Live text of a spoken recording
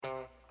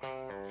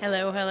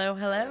Hello, hello,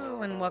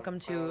 hello, and welcome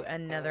to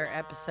another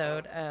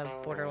episode of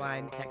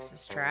Borderline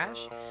Texas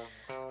Trash.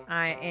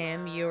 I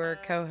am your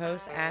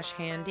co-host, Ash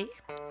Handy.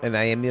 And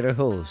I am your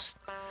host,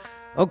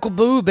 Uncle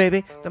Boo,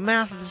 baby, the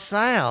mouth of the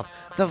South,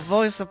 the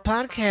voice of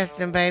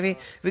podcasting, baby.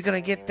 We're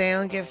gonna get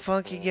down, get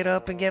funky, get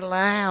up, and get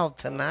loud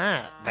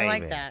tonight, baby. I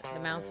like that, the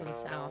mouth of the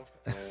South.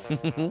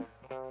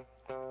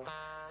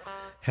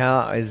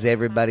 How is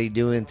everybody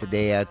doing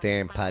today out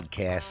there in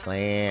podcast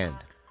land?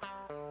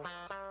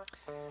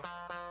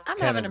 I'm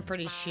having a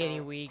pretty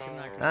shitty week. I'm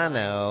not gonna lie.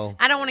 know.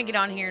 I don't want to get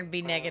on here and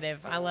be negative.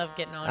 I love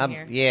getting on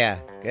here. Yeah,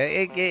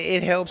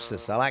 it helps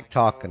us. I like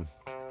talking.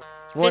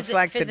 Well, it's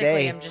like physically,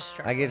 today, I'm just I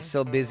struggling. get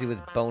so busy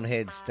with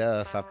bonehead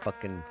stuff, I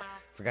fucking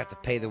forgot to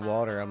pay the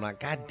water. I'm like,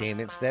 God damn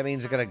it, so that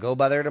means I gotta go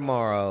by there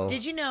tomorrow.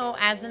 Did you know,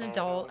 as an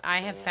adult, I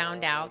have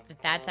found out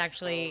that that's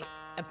actually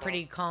a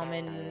pretty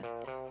common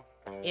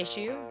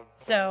issue.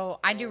 So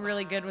I do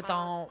really good with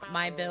all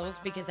my bills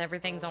because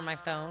everything's on my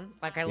phone.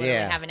 Like I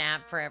literally have an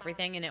app for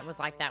everything, and it was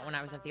like that when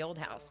I was at the old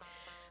house.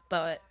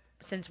 But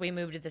since we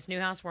moved to this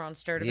new house, we're on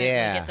Sturdivant,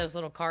 and we get those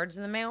little cards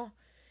in the mail.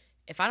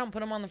 If I don't put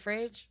them on the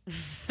fridge,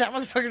 that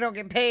motherfucker don't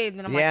get paid. And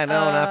then I'm and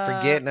I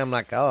forget, and I'm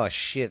like, oh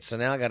shit! So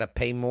now I gotta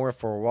pay more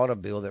for a water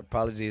bill that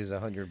probably is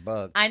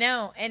 $100. I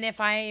know, and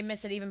if I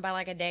miss it even by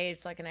like a day,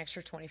 it's like an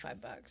extra $25.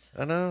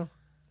 I know.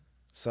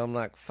 So I'm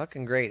like,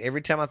 fucking great.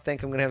 Every time I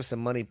think I'm going to have some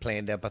money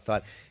planned up, I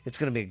thought, it's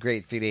going to be a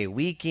great 3-day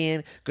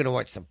weekend. Going to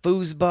watch some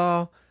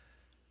foosball.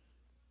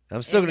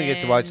 I'm still going to get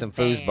to watch some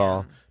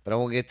foosball, but I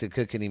won't get to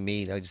cook any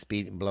meat. I'll just be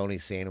eating bologna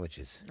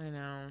sandwiches. I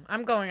know.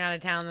 I'm going out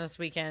of town this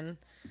weekend.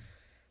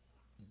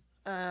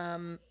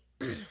 I'm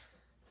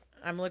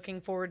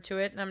looking forward to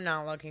it, and I'm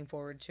not looking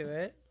forward to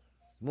it.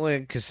 Well,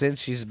 because since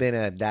she's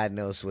been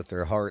diagnosed with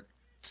her heart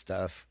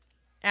stuff.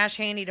 Ash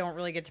Handy don't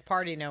really get to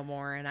party no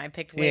more, and I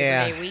picked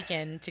Labor Day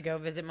weekend to go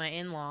visit my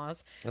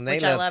in-laws, and they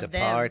which love I love to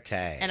them, party.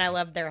 And I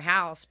love their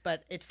house,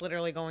 but it's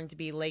literally going to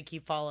be Lake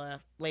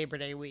Eufaula Labor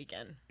Day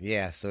weekend.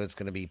 Yeah, so it's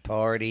going to be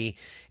party,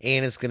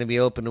 and it's going to be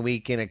open the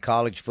weekend of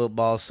college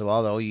football, so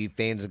all the OU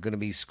fans are going to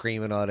be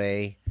screaming all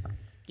day.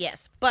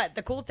 Yes, but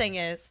the cool thing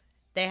is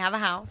they have a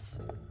house.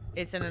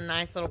 It's in a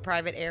nice little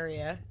private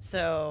area,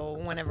 so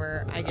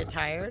whenever I get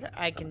tired,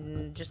 I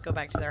can just go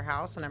back to their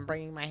house, and I'm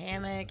bringing my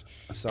hammock.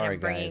 Sorry, and I'm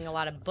bringing guys. a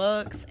lot of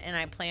books, and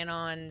I plan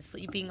on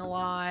sleeping a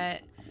lot.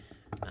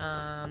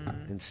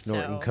 And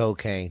snorting so-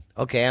 cocaine.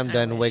 Okay, I'm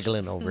done wish.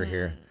 wiggling over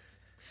here.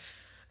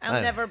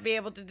 I'll never be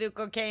able to do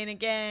cocaine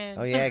again.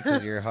 Oh, yeah,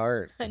 because your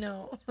heart. I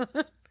know.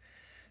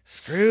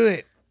 Screw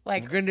it.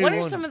 Like, We're gonna do what are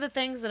one. some of the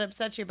things that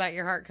upset you about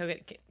your heart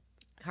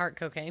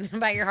cocaine,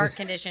 about your heart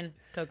condition,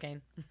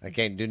 cocaine? I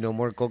can't do no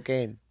more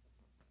cocaine.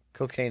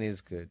 Cocaine is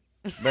good,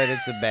 but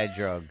it's a bad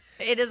drug.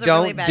 It is a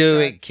Don't really bad do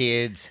drug. it,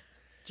 kids.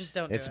 Just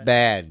don't It's do it.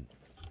 bad.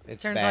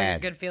 It's Turns all your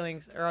bad. good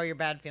feelings or all your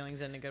bad feelings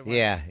into good ones.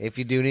 Yeah, if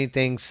you do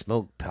anything,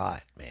 smoke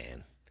pot,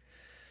 man.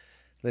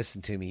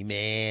 Listen to me,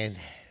 man.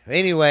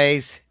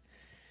 Anyways,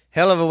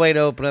 hell of a way to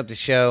open up the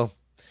show.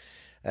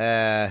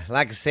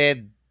 Like I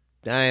said,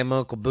 I am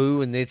Uncle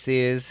Boo, and this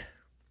is...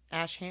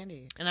 Ash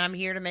Handy. And I'm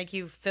here to make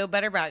you feel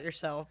better about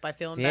yourself by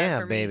feeling bad Yeah,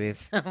 for baby. me.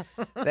 So-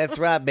 That's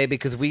right, baby,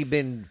 because we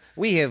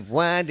have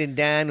wined and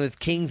dined with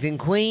kings and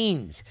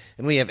queens,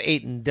 and we have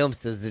eaten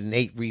dumpsters and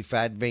ate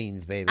refried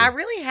beans, baby. I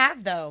really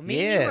have, though. Me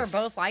and you are Yes.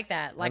 both like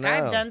that. Like, I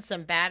know. I've done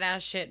some badass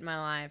shit in my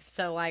life.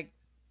 So, like,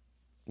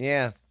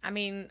 Yeah, I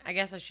mean, I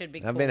guess I should be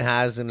cool. I've been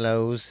highs and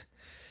lows,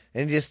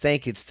 and just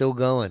think it's still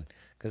going,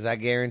 because I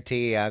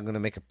guarantee you, I'm going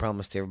to make a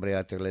promise to everybody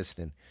out there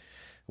listening.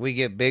 We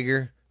get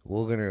bigger,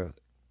 we're going to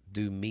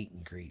do meet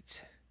and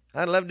greets.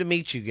 I'd love to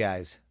meet you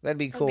guys. That'd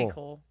be cool. That'd be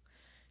cool.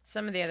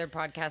 Some of the other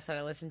podcasts that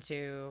I listen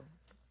to,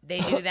 they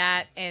do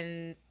that,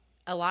 and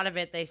a lot of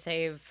it they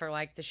save for,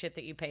 like, the shit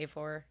that you pay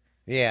for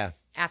Yeah,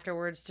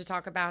 afterwards to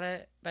talk about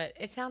it. But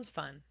it sounds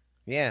fun.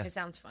 yeah. It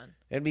sounds fun.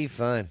 It'd be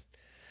fun.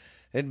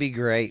 It'd be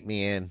great,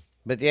 man.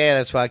 But yeah,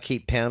 that's why I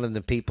keep pounding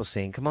the people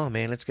saying, come on,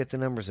 man, let's get the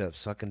numbers up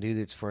so I can do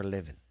this for a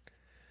living.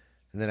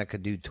 And then I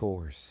could do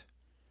tours.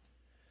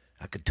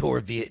 I could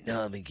tour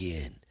Vietnam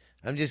again.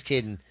 I'm just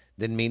kidding.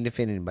 Didn't mean to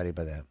offend anybody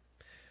by that.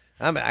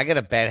 I got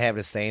a bad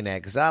habit of saying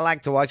that because I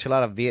like to watch a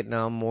lot of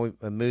Vietnam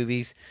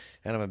movies,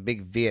 and I'm a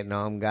big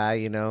Vietnam guy,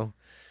 you know.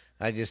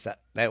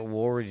 That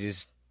war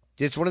it's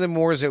one of the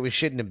wars that we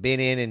shouldn't have been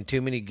in, and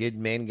too many good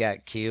men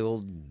got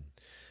killed.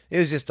 It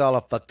was just all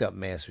a fucked up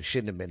mess. We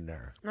shouldn't have been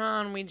there.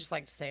 And we just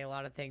like to say a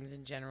lot of things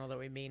in general that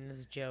we mean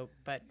as a joke,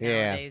 but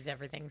Yeah. nowadays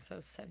everything's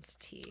so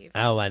sensitive.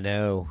 Oh, I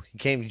know. You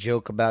can't even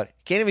joke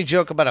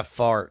about a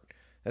fart.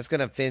 That's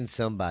gonna offend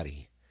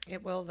somebody.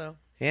 It will, though.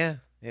 Yeah,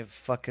 it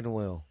fucking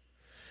will.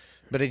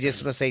 But I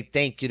just want to say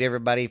thank you to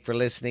everybody for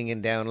listening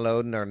and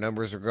downloading. Our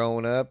numbers are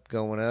going up,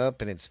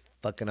 and it's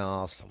fucking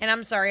awesome. And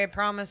I'm sorry, I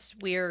promise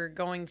we're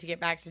going to get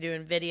back to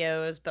doing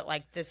videos, but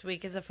like this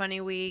week is a funny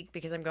week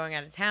because I'm going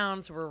out of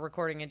town, so we're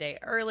recording a day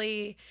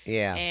early.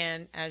 Yeah.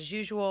 And as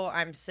usual,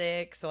 I'm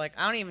sick, so like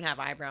I don't even have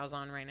eyebrows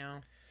on right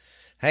now.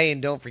 Hey, and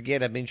don't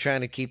forget, I've been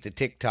trying to keep the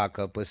TikTok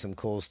up with some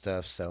cool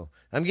stuff, so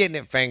I'm getting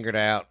it fingered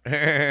out.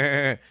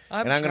 And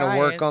I'm going to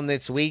work on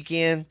this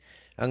weekend.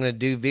 I'm going to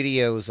do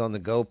videos on the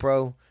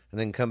GoPro and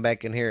then come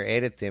back in here,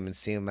 edit them, and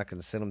see them. I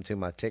can send them to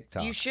my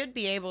TikTok. You should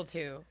be able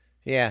to.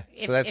 Yeah,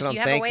 so that's what I'm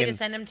thinking. If you have a way to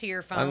send them to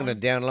your phone. I'm going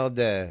to download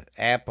the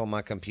app on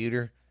my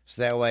computer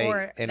so that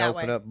way, and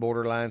open up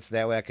Borderline so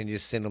that way I can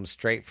just send them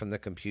straight from the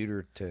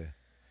computer to...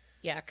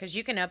 Yeah, because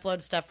you can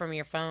upload stuff from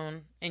your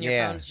phone, and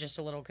your phone's just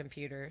a little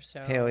computer.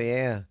 So hell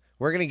yeah.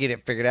 We're going to get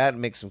it figured out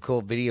and make some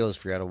cool videos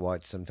for you to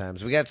watch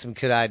sometimes. We got some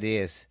good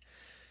ideas.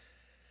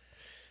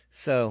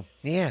 So,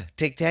 yeah,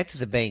 take that to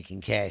the bank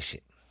and cash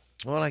it.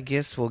 Well, I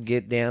guess we'll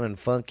get down and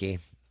funky.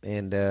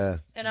 And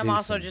I'm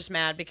also just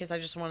mad because I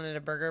just wanted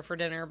a burger for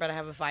dinner, but I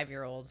have a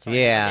 5-year-old, so I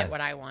didn't get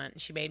what I want.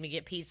 She made me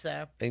get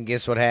pizza. And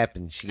guess what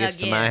happened? She gets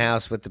to my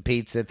house with the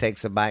pizza,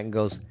 takes a bite, and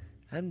goes,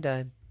 I'm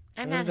done.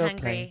 I'm not hungry.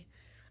 Play.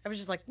 I was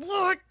just like,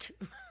 what?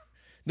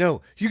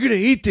 No, you're going to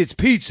eat this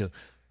pizza.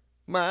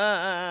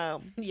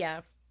 Mom.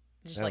 Yeah.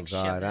 Just oh, like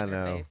God, I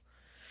know. Face.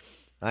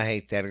 I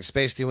hate that,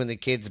 especially when the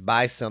kids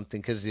buy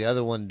something because the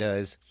other one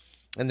does.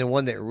 And the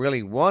one that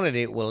really wanted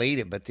it will eat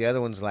it, but the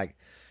other one's like,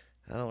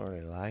 I don't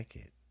really like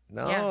it.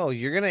 No,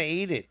 you're going to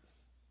eat it.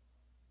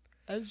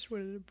 I just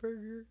wanted a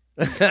burger.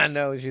 I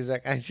know. She's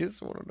like, I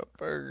just wanted a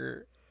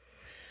burger.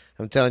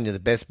 I'm telling you, the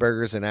best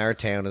burgers in our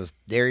town is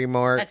Dairy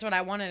Mart. That's what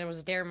I wanted. It was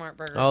a Dairy Mart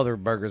burger. Oh, their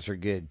burgers are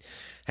good.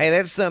 Hey,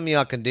 that's something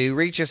y'all can do.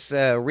 Reach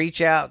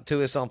out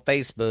to us on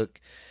Facebook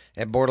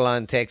at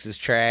Borderline Texas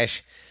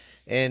Trash.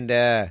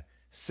 And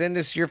send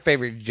us your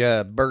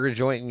favorite burger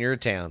joint in your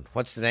town.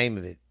 What's the name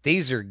of it?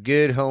 These are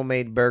good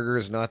homemade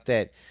burgers, not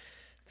that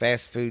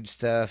fast food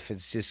stuff.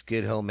 It's just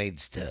good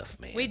homemade stuff,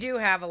 man. We do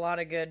have a lot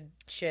of good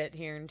shit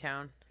here in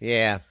town.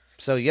 Yeah.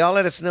 So y'all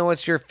let us know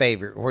what's your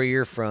favorite, where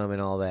you're from,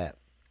 and all that.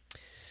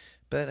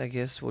 But I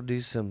guess we'll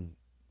do some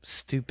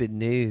stupid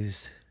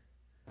news.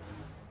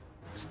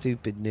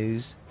 Stupid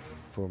news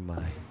for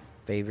my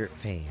favorite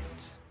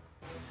fans.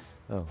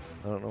 Oh,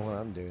 I don't know what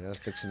I'm doing. I was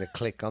fixing to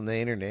click on the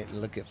internet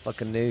and look at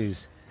fucking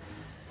news.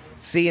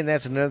 See, and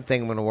that's another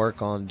thing I'm going to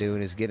work on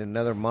doing is get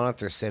another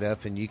monitor set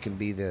up and you can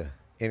be the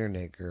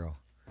internet girl.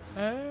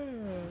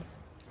 Oh.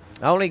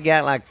 I only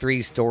got like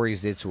 3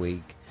 stories this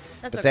week,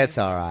 that's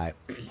all right.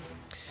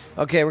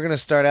 Okay, we're going to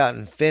start out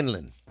in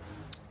Finland.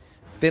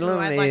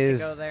 Finland I'd like to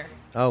go there.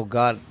 Oh,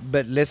 God.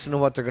 But listen to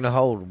what they're going to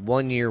hold.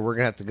 1 year, we're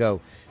going to have to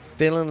go.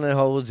 Finland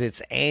holds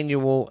its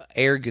annual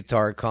air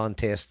guitar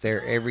contest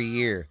there every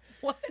year.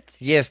 What?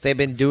 Yes, they've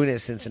been doing it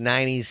since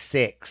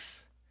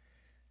 96.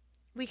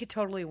 We could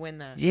totally win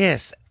that.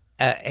 Yes,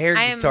 air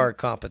guitar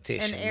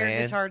competition, an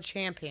air guitar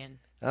champion.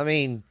 I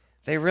mean,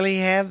 they really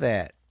have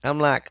that. I'm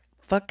like,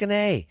 fucking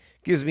A.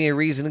 Gives me a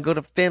reason to go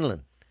to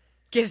Finland.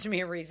 Gives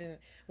me a reason.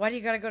 Why do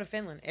you got to go to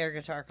Finland? Air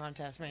guitar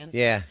contest, man.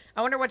 Yeah.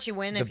 I wonder what you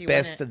win if you win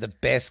The best of the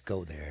best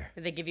go there.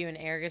 Did they give you an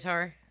air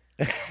guitar?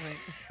 You're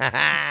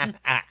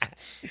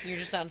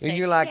just on stage. And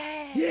you're like,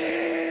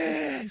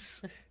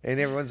 yes! And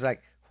everyone's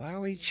like, why are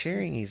we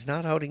cheering? He's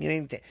not holding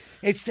anything.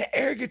 It's the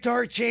air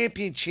guitar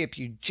championship,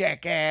 you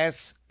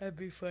jackass. That'd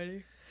be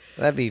funny.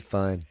 That'd be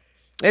fun.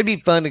 It'd be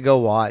fun to go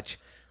watch.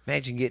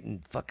 Imagine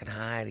getting fucking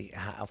high,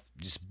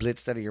 just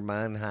blitzed out of your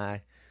mind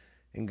high,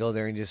 and go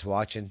there and just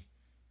watching.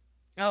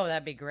 Oh,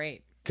 that'd be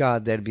great.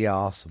 God, that'd be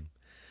awesome.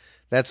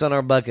 That's on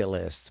our bucket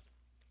list.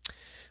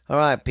 All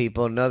right,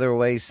 people, another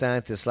way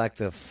scientists like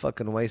to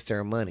fucking waste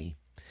their money.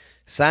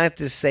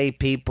 Scientists say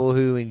people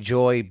who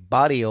enjoy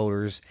body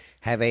odors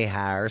have a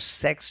higher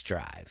sex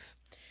drive.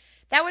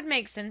 That would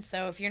make sense,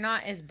 though. If you're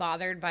not as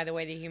bothered by the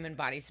way the human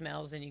body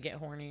smells, then you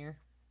get hornier.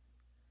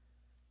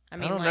 I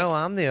don't know.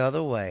 I'm the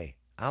other way.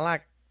 I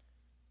like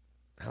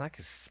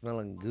it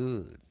smelling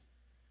good.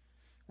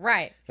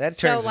 Right. That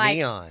turns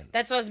me on.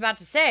 That's what I was about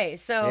to say.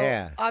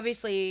 So,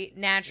 obviously,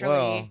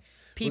 naturally,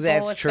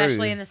 people,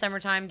 especially in the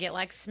summertime, get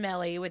like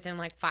smelly within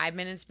like 5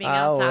 minutes being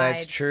outside. Oh,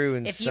 that's true.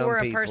 And if you were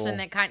a person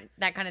that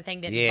that kind of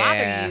thing didn't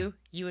bother you,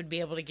 you would be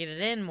able to get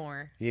it in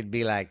more. You'd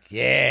be like,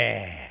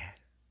 yeah.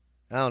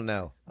 I don't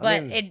know.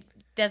 But it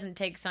doesn't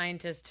take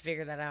scientists to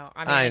figure that out.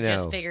 I mean, I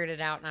just figured it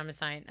out, and I'm a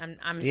scientist.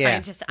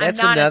 I'm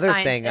that's not another a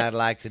scientist. thing I'd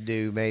like to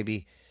do.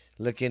 Maybe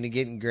look into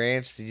getting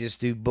grants to just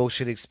do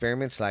bullshit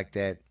experiments like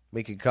that.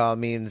 We could call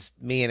me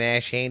and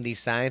Ash Handy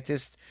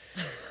scientist,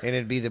 and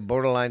it'd be the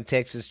Borderline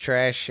Texas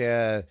Trash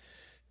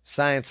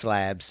Science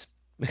Labs.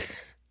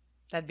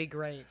 That'd be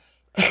great.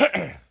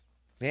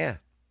 Yeah,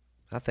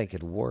 I think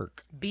it'd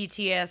work.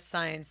 BTS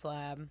Science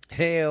Lab.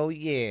 Hell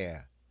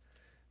yeah.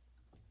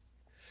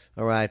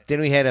 All right, then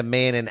we had a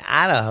man in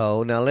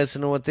Idaho. Now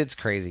listen to what this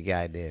crazy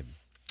guy did.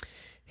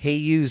 He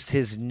used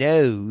his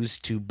nose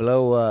to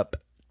blow up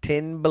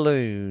 10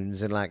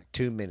 balloons in like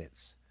 2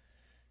 minutes.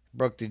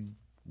 Broke the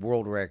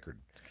world record.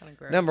 It's kind of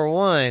gross. Number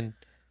one,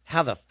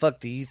 how the fuck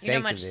do you think of this? You know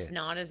how much of this?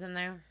 snot is in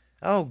there?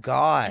 Oh,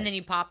 God. And then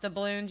you pop the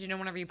balloons. You know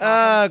whenever you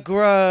pop them?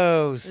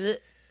 Gross.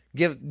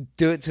 Do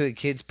it to a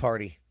kid's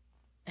party.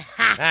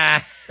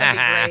 That'd be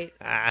great.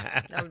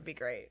 That would be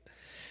great.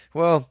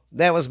 Well,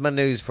 that was my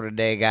news for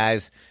today,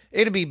 guys.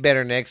 It'll be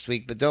better next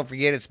week, but don't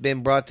forget it's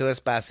been brought to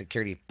us by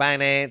Security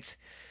Finance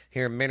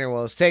here in Mineral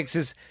Wells,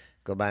 Texas.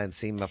 Go by and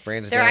see my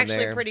friends They're down actually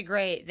there. pretty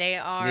great. They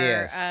are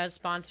Yes.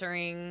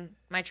 sponsoring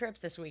my trip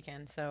this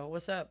weekend. So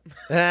what's up?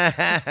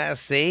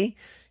 See?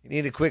 You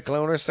need a quick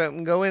loan or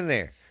something, go in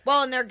there.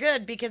 Well, and they're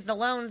good because the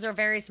loans are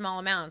very small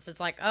amounts. It's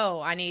like,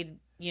 oh, I need,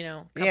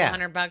 a couple Yeah.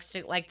 $100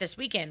 to, like this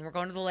weekend, we're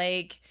going to the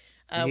lake.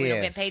 We don't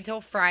get Yes. paid till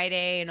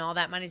Friday, and all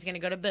that money's going to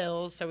go to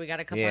bills. So we got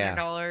a couple Yeah.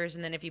 $100,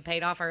 and then if you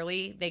paid off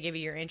early, they give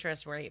you your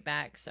interest rate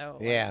back. So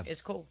like, Yeah.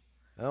 it's cool.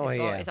 Oh, it's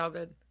yeah. it's all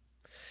good.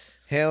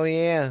 Hell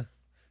yeah.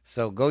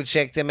 So go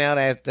check them out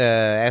at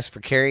Ask for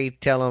Carrie.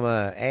 Tell them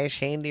Ash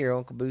Handy or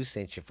Uncle Boo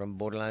sent you from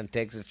Borderline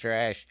Texas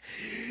Trash.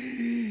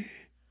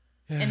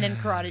 And then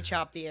karate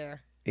chop the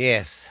air.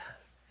 Yes.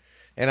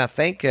 And I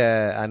think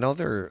I know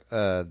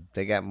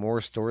they got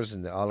more stores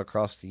all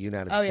across the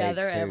United States. Oh yeah,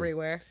 they're too.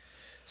 everywhere.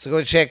 So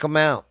go check them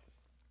out.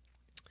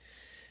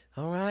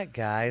 All right,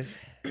 guys.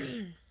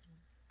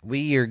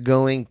 We are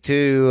going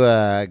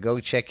to go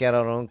check out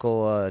our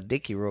Uncle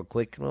Dickie real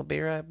quick, and we'll be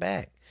right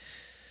back.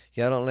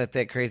 Y'all don't let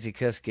that crazy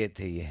cuss get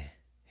to you.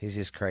 He's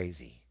just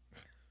crazy.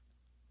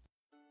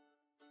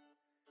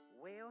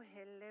 Well,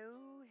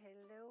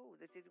 hello.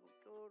 This is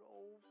good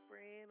old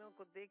friend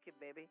Uncle Dickie,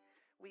 baby.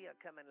 We are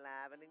coming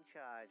live and in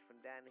charge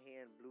from down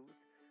here in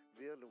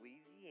Bluesville,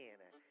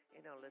 Louisiana,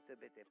 in a little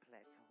bit of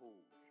plateau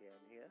down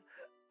here.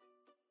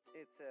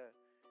 It's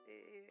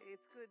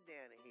good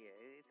down here.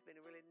 It's been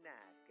really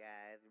nice,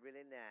 guys.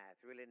 Really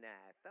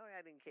nice. Sorry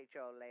I didn't catch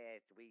y'all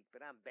last week,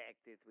 but I'm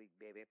back this week,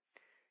 baby.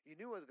 You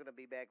knew I was gonna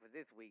be back for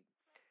this week.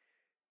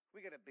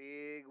 We got a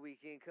big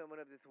weekend coming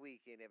up this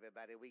weekend,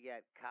 everybody. We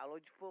got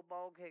college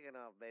football kicking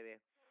off, baby,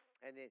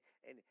 and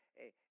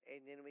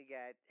then we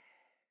got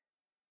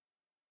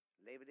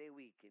Labor Day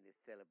weekend to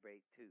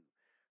celebrate too.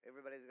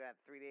 Everybody's got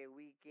 3-day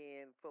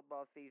weekend,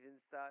 football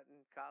season starting,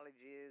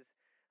 colleges.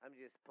 I'm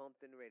just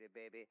pumped and ready,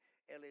 baby.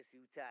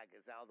 LSU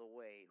Tigers all the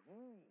way.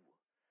 Woo.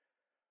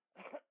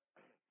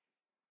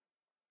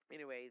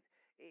 Anyways,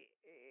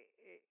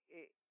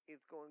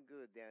 it's going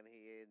good down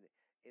here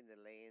in the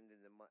land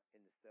and the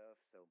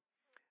stuff. So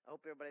I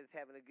hope everybody's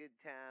having a good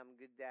time,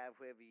 good dive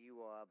wherever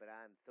you are. But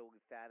I'm so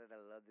excited. I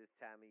love this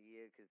time of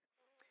year because,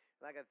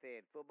 like I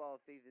said,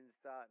 football season's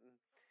starting.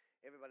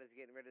 Everybody's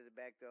getting ready to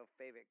back to our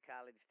favorite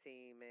college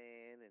team,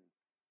 man, and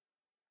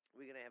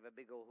we're gonna have a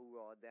big old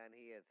hoorah down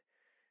here.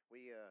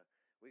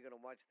 We're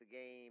gonna watch the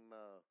game.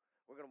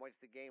 We're gonna watch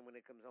the game when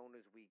it comes on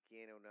this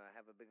weekend, and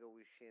have a big old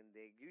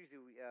shindig.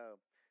 Usually,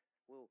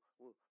 we'll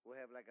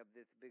have like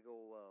this big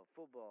old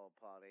football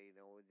party,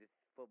 just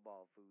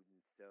football food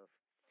and stuff.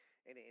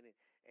 And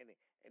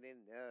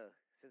then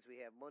since we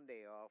have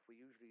Monday off,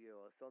 we usually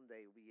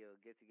Sunday we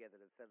get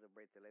together to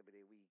celebrate the Labor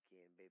Day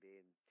weekend,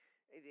 baby. And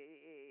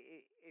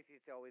it's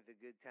just always a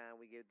good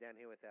time. We get down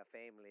here with our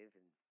families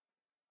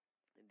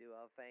and do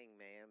our thing,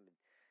 man. But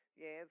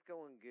yeah, it's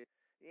going good.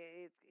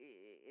 Yeah,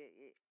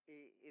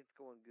 it's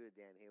going good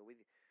down here.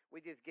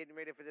 We're just getting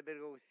ready for the big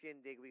old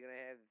shindig we're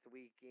gonna have this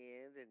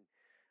weekend and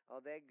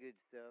all that good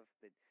stuff.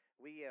 But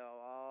we are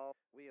all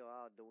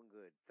doing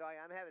good. Sorry,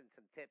 I'm having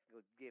some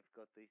technical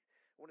difficulties.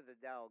 One of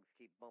the dogs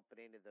keep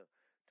bumping into the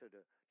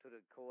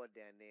cord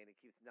down there, and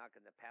it keeps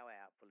knocking the power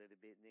out for a little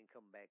bit, and then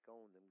come back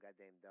on. Them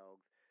goddamn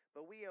dogs.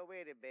 But we are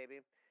ready,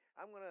 baby.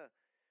 I'm gonna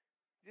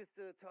just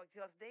talk to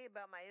y'all today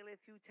about my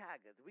LSU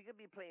Tigers. We're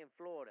gonna be playing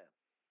Florida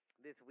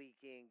this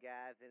weekend,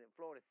 guys, and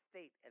Florida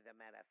State, as a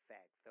matter of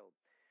fact. So,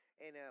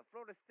 and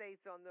Florida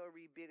State's on their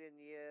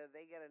rebuilding year.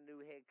 They got a new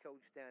head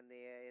coach down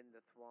there in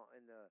the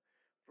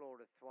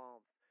Florida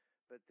swamps.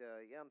 But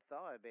yeah, I'm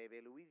sorry,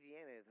 baby.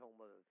 Louisiana is home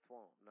of the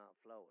swamp, not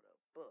Florida.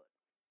 But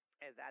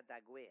as I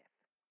digress,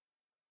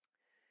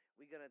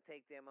 we're gonna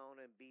take them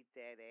on and beat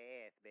that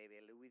ass, baby.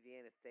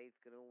 Louisiana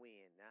State's gonna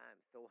win. I'm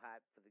so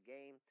hyped for the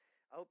game.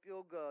 I hope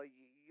your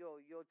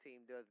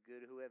team does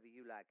good, whoever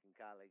you like in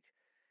college.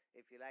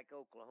 If you like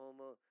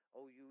Oklahoma,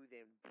 OU,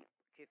 then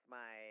kiss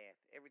my ass.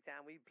 Every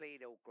time we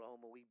played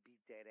Oklahoma, we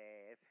beat that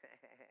ass.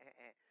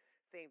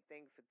 Same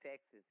thing for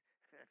Texas.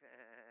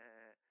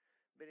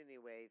 But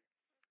anyways,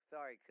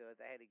 sorry, cuz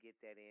I had to get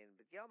that in.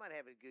 But y'all might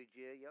have a good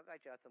year. Y'all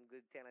got some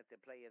good talented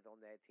players on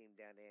that team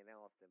down there in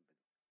Austin.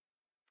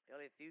 But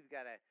LSU's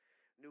got a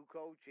new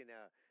coach and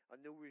a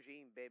new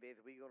regime, baby.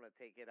 So we're gonna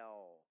take it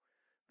all.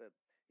 But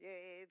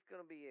yeah, it's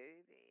gonna be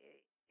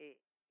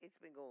it's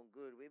been going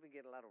good. We've been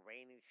getting a lot of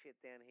rain and shit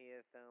down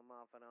here, some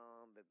off and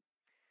on, but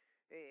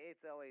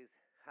it's always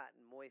hot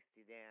and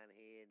moisty down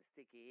here and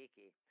sticky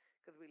icky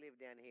because we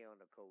live down here on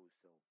the coast.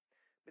 So,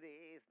 but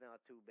it's not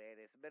too bad.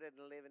 It's better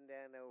than living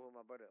down there where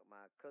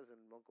my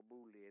cousin Uncle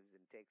Boo lives in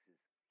Texas.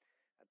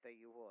 I tell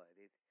you what,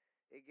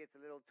 it gets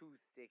a little too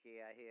sticky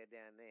out here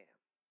down there.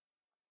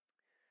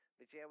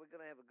 But yeah, we're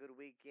gonna have a good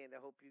weekend. I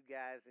hope you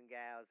guys and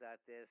gals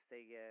out there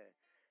stay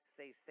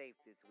safe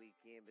this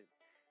weekend. But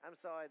I'm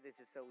sorry this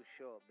is so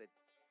short, but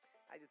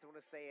I just want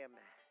to say I'm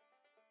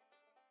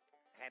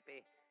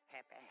happy.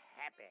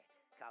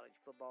 College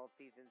football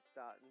season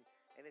starting,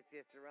 and it's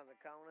just around the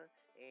corner,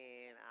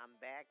 and I'm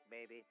back,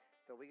 baby.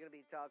 So we're gonna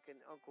be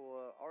talking.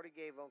 Uncle already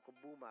gave Uncle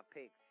Boo my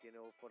picks,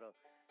 for the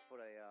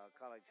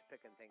college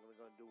picking thing we're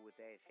gonna do with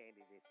Ash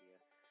Handy this year.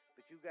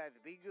 But you guys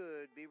be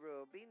good, be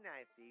real, be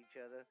nice to each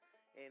other.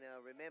 And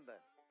remember,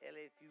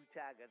 LSU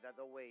Tigers are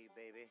the way,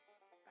 baby.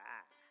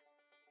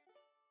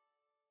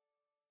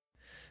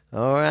 Bye.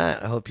 All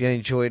right. I hope you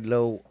enjoyed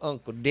little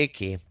Uncle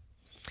Dickie.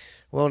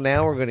 Well,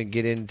 now we're going to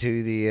get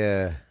into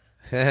the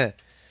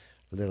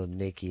Little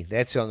Nicky.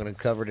 That's who I'm going to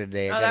cover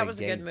today. Oh, that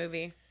was a good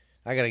movie.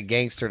 I got a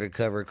gangster to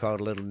cover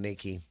called Little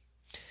Nicky.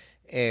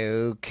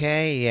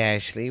 Okay,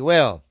 Ashley.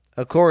 Well,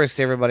 of course,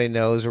 everybody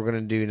knows we're going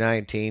to do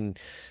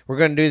We're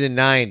going to do the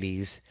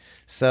 90s.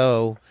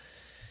 So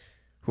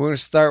we're going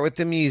to start with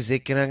the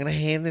music, and I'm going to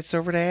hand this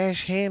over to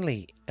Ash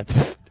Handley.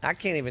 I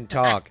can't even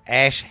talk.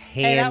 Ash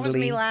Handley. Hey, that was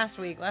me last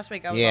week. Last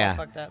week I was all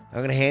fucked up. I'm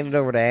going to hand it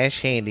over to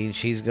Ash Handy, and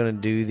she's going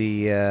to do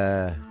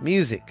the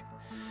music.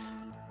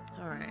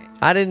 All right.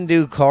 I didn't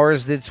do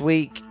cars this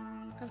week.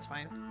 That's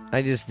fine.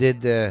 I just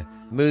did the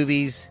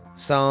movies,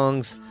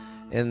 songs,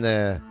 and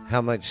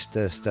how much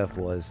the stuff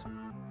was.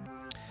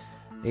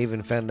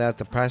 Even found out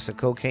the price of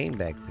cocaine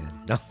back then.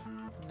 No.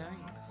 Nice.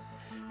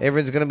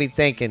 Everyone's going to be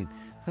thinking,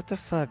 what the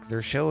fuck?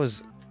 Their show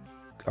is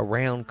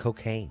around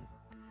cocaine.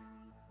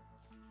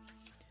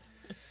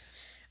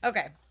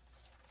 Okay.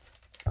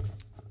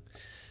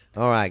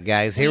 All right,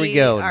 guys. Here we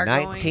go. Are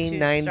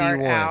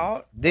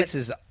 1991. This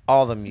is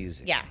all the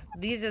music. Yeah.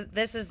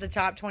 This is the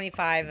top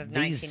 25 of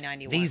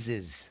 1991. These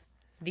is.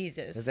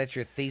 Is that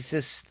your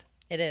thesis?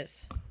 It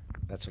is.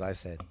 That's what I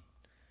said.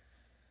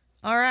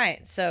 All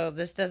right. So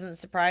this doesn't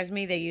surprise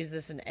me. They use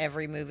this in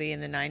every movie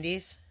in the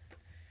 90s.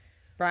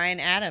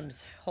 Bryan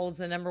Adams holds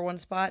the number one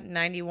spot in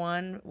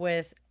 91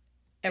 with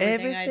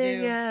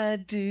Everything I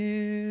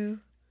Do.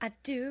 I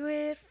do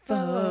it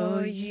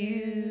for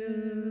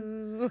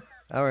you.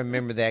 I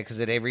remember that because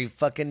at every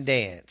fucking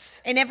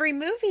dance. In every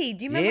movie.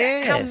 Do you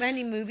remember how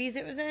many movies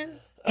it was in?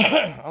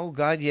 Oh,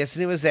 God, yes.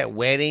 And it was at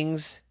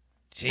weddings.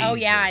 Jesus. Oh,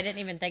 yeah. I didn't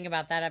even think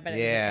about that. I bet it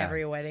was at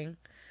every wedding.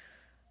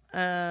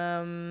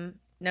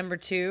 Number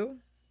 2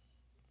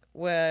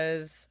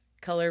 was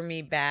Color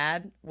Me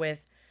Bad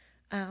with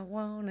I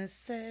Wanna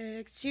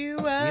Sex You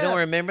Up. You don't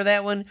remember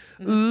that one?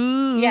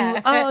 Ooh,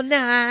 yeah. All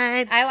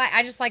night.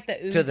 I just like the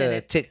oohs to the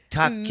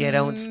tick-tock, you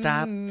don't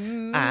stop.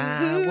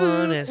 I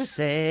wanna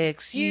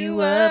sex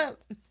you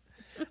up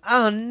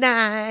all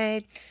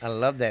night. I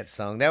love that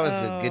song. That was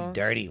a good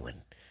dirty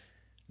one.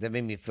 That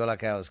made me feel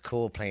like I was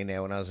cool playing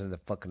that when I was in the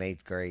fucking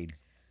 8th grade.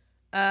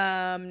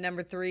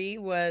 Number 3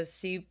 was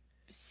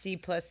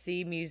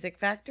C+C Music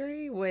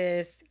Factory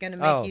with Gonna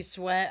Make You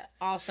Sweat,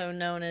 also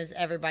known as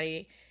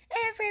Everybody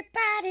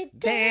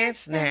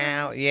Dance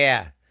Now.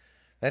 Yeah.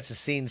 That's a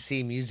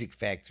C+C Music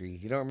Factory.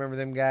 You don't remember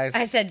them guys?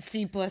 I said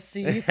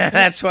C+C.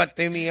 That's what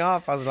threw me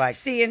off. I was like,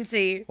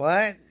 C&C.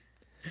 What?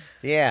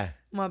 Yeah.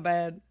 My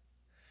bad.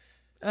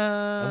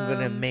 I'm going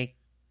to make...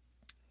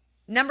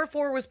 Number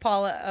 4 was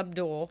Paula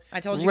Abdul. I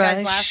told you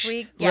guys last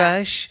week. Yeah.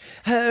 Rush,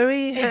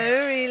 hurry,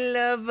 hurry,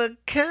 lover,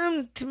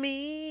 come to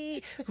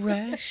me.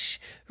 Rush,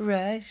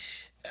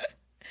 rush.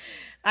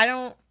 I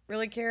don't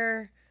really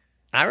care.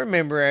 I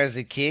remember her as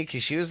a kid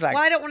because she was like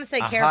I don't want to say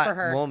care for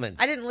her. Woman.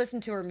 I didn't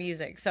listen to her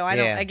music, so I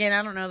don't. Again,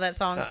 I don't know that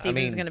song.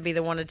 Steven's going to be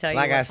the one to tell you.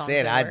 Like what I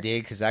said, I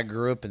did because I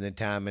grew up in the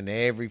time, and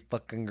every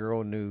fucking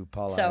girl knew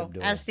Paula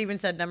Abdul. So, as Steven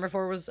said, number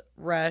 4 was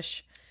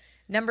Rush.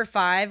 Number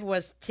 5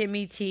 was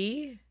Timmy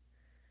T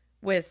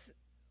with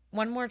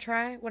One More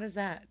Try. What is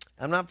that?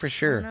 I'm not for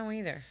sure. I don't know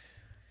either.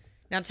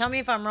 Now, tell me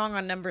if I'm wrong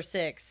on number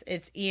 6.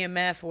 It's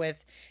EMF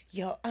with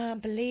You're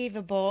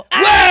Unbelievable.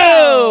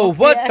 Whoa!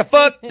 What the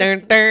fuck?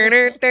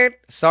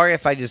 Sorry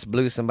if I just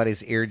blew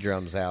somebody's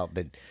eardrums out,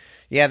 but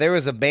yeah, there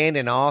was a band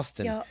in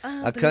Austin,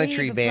 a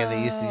country band that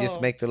used to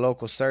just make the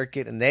local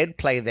circuit, and they'd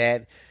play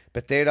that,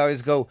 but they'd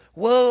always go,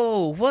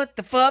 whoa, what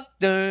the fuck?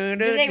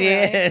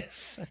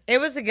 Yes. Really? It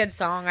was a good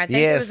song. I think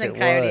it was in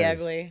Coyote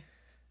Ugly.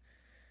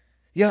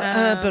 You're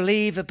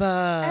unbelievable.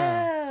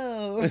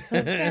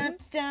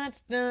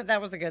 That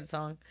was a good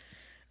song.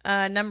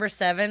 Number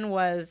 7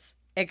 was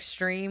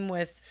Extreme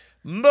with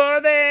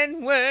More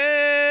Than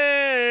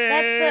Words.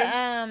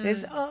 That's the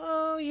It's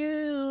all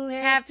you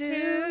have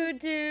to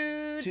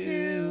do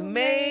to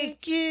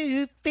make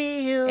you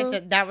feel.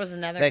 That was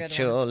another good one. That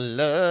your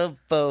love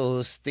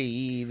for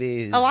Steve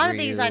is a lot real. of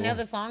these I know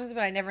the songs,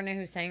 but I never knew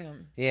who sang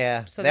them.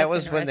 Yeah, so that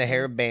was when the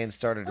hair band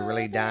started to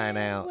really dying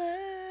out.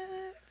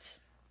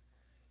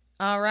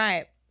 All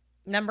right.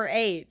 Number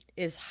 8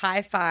 is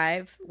High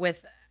Five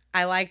with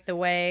I Like the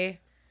Way,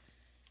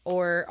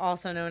 or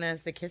also known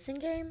as The Kissing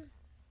Game.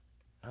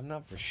 I'm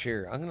not for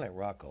sure. I'm going to let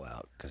Rocco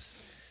out because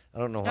I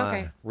don't know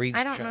why. Okay.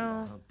 I don't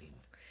know.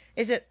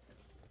 Is it?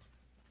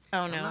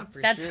 Oh, no. I'm not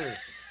for sure.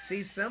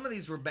 See, some of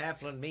these were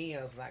baffling me.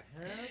 I was like,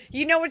 huh?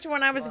 You know which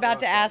one I was about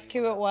to ask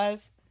who it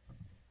was?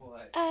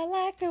 What? I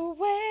like the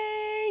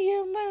way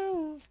you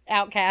move.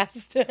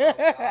 Outcast.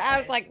 I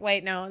was like,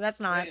 wait, no, that's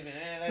not. Wait a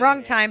minute.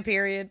 Wrong time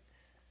period.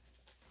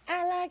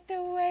 I like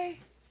the way.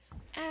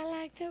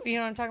 You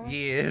know what I'm talking about?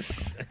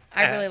 Yes.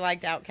 I really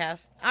liked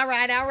Outcast. All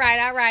right.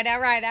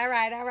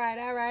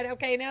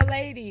 Okay, now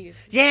ladies.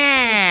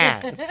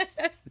 Yeah.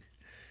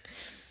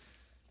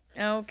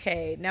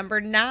 Okay,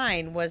 number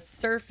 9 was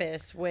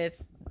Surface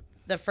with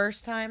The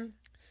First Time.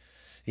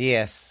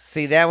 Yes.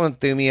 See, that one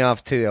threw me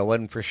off too. I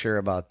wasn't for sure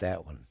about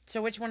that one.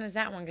 So which one is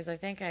that one? Because I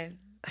think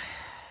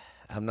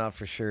I'm not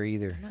for sure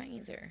either. I'm not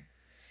either.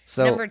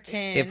 So Number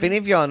 10. if any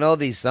of y'all know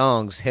these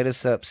songs, hit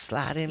us up.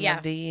 Slide in Yeah.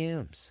 my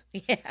DMs.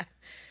 Yeah.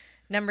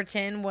 Number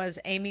 10 was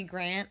Amy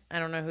Grant. I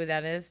don't know who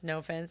that is. No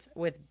offense.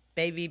 With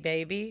Baby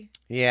Baby.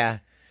 Yeah.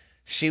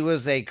 She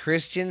was a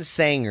Christian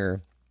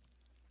singer,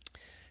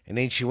 and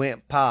then she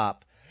went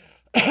pop.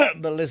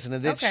 But listen to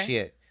this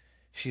shit.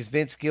 She's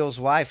Vince Gill's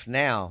wife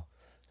now.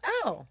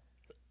 Oh.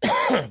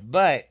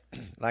 But,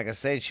 like I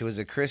said, she was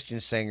a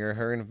Christian singer.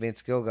 Her and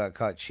Vince Gill got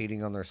caught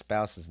cheating on their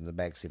spouses in the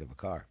backseat of a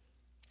car.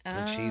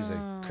 And she's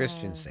a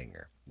Christian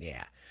singer.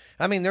 Yeah.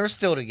 I mean, they're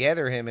still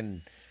together,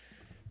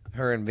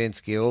 her and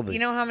Vince Gill. But You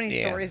know how many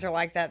stories are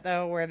like that,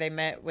 though, where they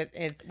met with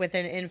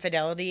an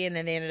infidelity and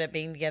then they ended up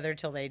being together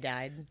till they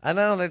died? I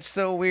know, that's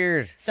so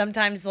weird.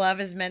 Sometimes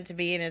love is meant to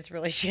be and it's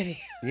really shitty.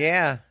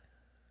 Yeah.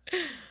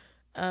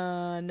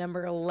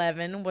 Number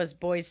 11 was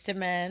Boys to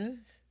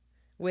Men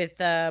with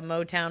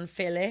Motown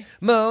Philly.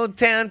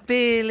 Motown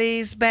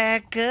Philly's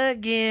back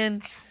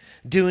again,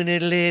 doing a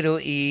little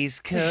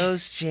East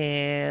Coast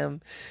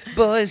jam.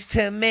 Boys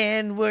to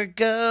Men, we're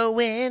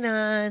going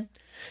on.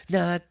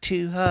 Not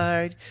too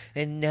hard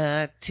and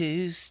not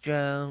too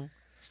strong.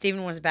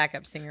 Steven was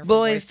backup singer for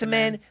Boys to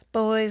Men,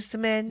 Boys to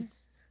Men.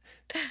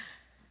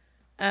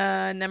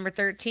 Number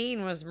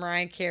 13 was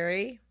Mariah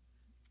Carey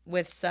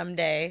with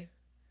Someday.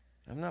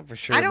 I'm not for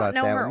sure I about don't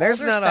know that her one.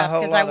 There's older not a stuff whole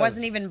because lot I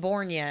wasn't even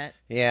born yet.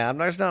 Yeah,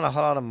 there's not a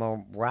whole lot of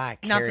Mariah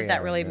Carey. Not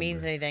that I really remember.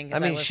 means anything.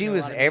 'Cause I mean, listen she to a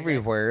was lot of music.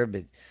 everywhere,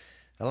 but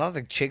a lot of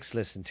the chicks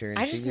listened to her. And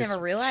I she just never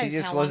realized she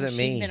just how wasn't long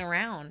me. she'd been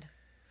around.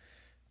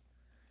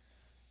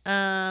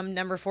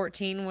 Number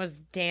 14 was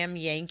Damn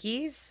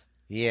Yankees.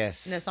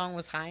 Yes. And the song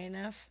was High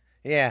Enough.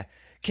 Yeah.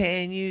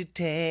 Can you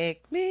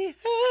take me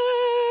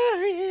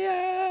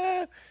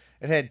higher?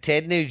 It had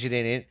Ted Nugent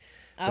in it.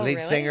 The Oh, lead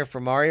really? singer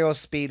from Mario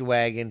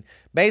Speedwagon.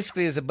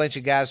 Basically, as a bunch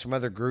of guys from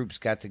other groups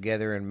got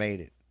together and made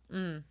it.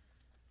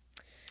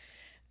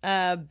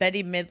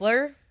 Betty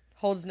Midler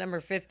holds number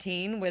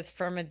 15 with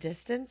From a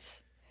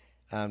Distance.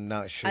 I'm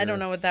not sure. I don't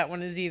know what that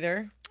one is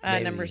either.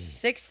 Number Maybe.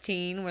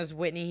 16 was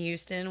Whitney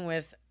Houston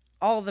with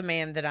All the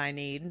Man That I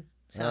Need.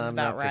 Sounds I'm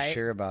about not right. for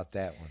sure about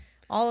that one.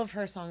 All of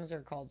her songs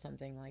are called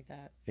something like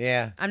that.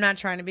 Yeah. I'm not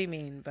trying to be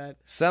mean, but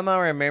Some I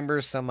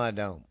remember, some I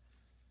don't.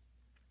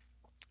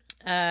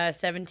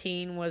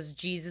 17 was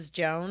Jesus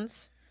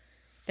Jones.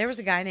 There was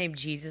a guy named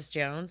Jesus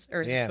Jones,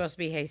 or is it Yeah. supposed to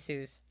be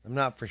Jesus? I'm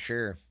not for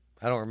sure.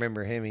 I don't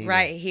remember him either.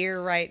 Right here,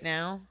 right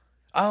now.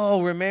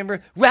 Oh,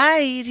 remember?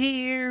 Right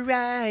here,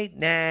 right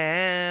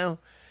now.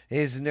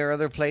 Isn't there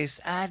other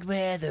place I'd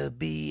rather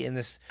be? And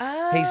this,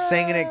 he's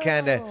singing it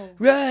kind of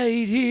right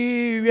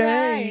here,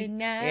 right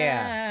now.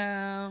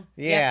 Yeah. Yep,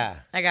 Yeah.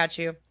 I got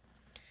you.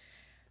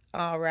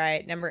 All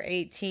right. Number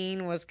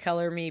 18 was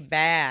Color Me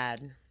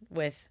Bad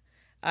with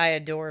I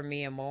Adore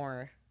Me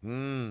More.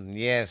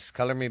 Yes.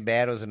 Color Me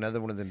Bad was another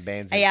one of them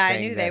bands. That Yeah, I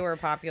sang knew they were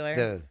popular.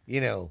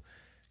 The,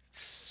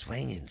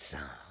 swinging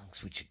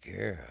songs with your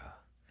girl.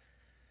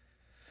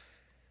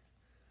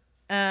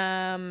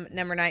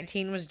 Number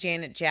 19 was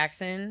Janet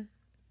Jackson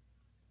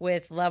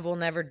with Love Will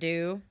Never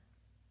Do.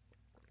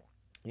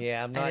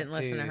 Yeah, I'm not. I didn't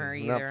listen to her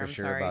I'm either. not for I'm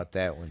sure sorry. about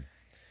that one.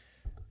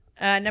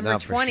 Number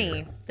Not for 20.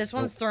 sure. This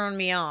one's throwing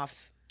me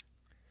off.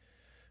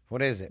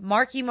 What is it?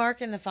 Marky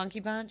Mark and the Funky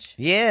Bunch.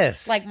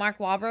 Yes. Like Mark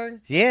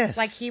Wahlberg. Yes.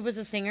 Like he was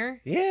a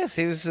singer. Yes,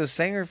 he was a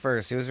singer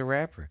first. He was a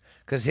rapper.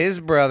 Because his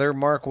brother,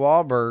 Mark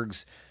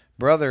Wahlberg's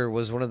brother,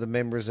 was one of the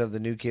members of the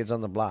New Kids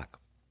on the Block.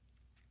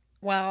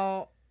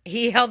 Well,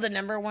 he held the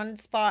number 1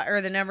 spot or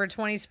the number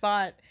 20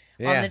 spot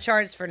on Yeah. the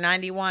charts for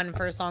 91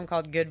 for a song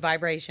called Good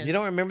Vibrations. You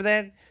don't remember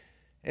that?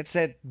 It's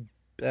that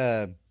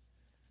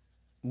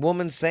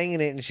woman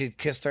singing it, and she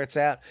starts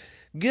out,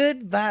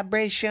 "Good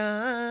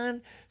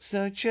vibration,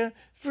 such a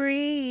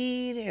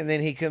free," and then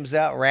he comes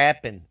out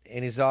rapping,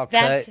 and he's all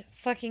That's cut.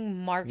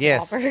 fucking Mark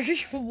Yes.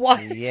 Wahlberg.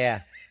 What?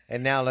 Yeah,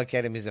 and now look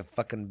at him; he's a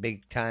fucking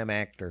big time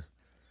actor.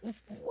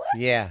 What?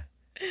 Yeah,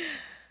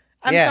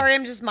 I'm Yeah. sorry,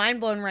 I'm just mind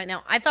blown right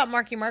now. I thought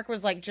Marky Mark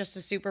was like just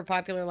a super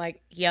popular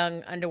like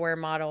young underwear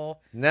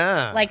model.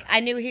 nah, Like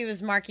I knew he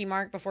was Marky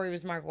Mark before he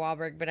was Mark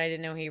Wahlberg, but I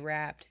didn't know he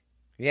rapped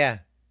yeah,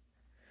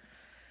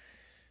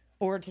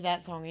 or to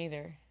that song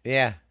either.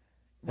 yeah.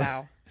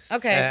 Wow.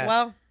 Okay,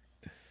 well,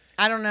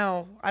 I don't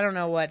know. I don't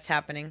know what's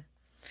happening.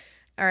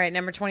 All right,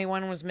 number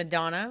 21 was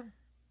Madonna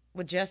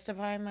with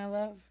Justify My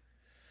Love.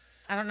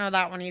 I don't know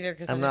that one either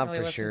because I I'm didn't not really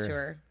for listen sure. to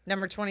her.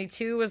 Number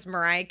 22 was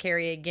Mariah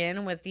Carey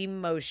again with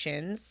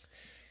Emotions.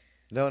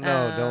 Don't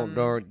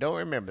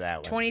remember that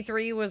one.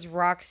 23 was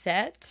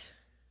Roxette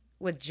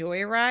with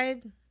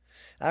Joyride.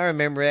 I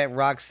remember that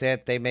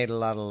Roxette. They made a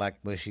lot of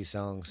like mushy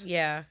songs.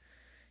 Yeah.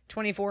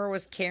 24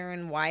 was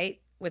Karen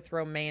White with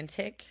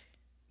Romantic.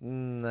 I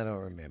don't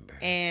remember.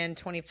 And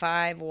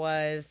 25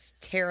 was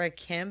Tara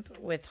Kemp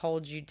with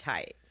Hold You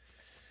Tight.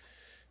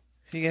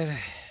 You gotta.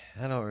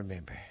 I don't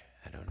remember.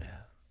 I don't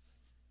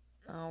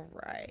know. All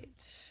right.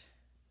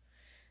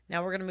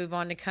 Now we're going to move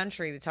on to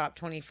country, the top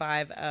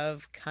 25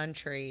 of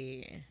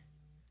country.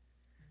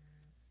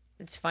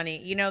 It's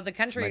funny. You know, the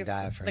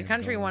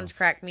country ones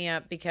crack me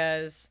up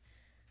because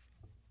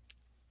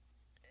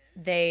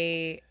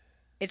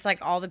it's like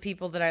all the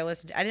people that I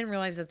listened to. I didn't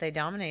realize that they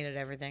dominated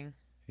everything.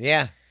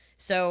 Yeah.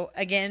 So,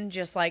 again,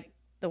 just like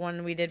the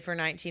one we did for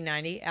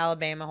 1990,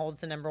 Alabama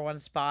holds the number 1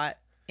 spot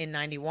in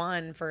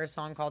 91 for a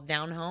song called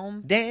Down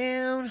Home.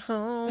 Down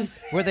home,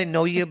 where they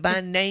know you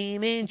by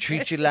name and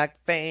treat you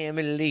like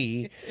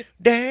family.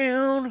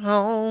 Down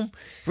home,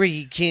 where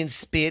you can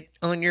spit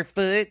on your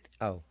foot.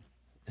 Oh.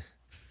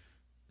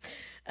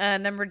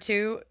 Number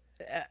 2,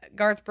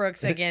 Garth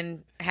Brooks,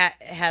 again,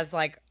 has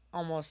like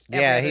almost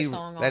every other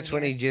song on that's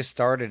when here. he just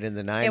started in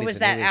the 90s. It was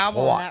that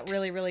album, hot. that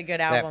really, really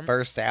good album. That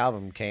first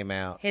album came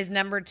out. His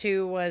number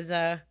 2 was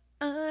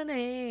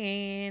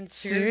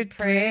Unanswered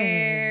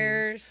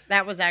Prayers.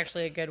 That was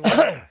actually a good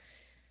one.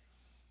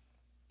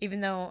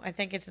 Even though I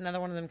think it's another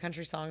one of them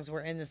country songs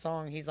where in the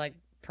song he's like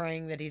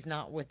praying that he's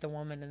not with the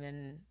woman, and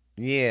then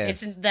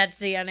that's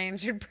the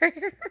unanswered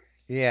prayer.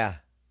 Yeah.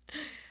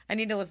 I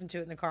need to listen to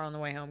it in the car on the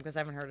way home because I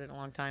haven't heard it in a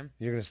long time.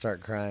 You're going to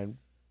start crying.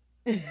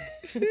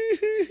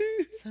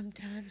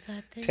 Sometimes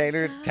I think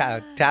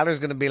Tyler's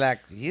going to be like,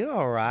 you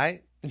all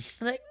right? I'm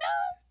like,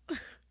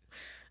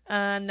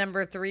 no.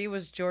 Number 3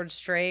 was George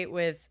Strait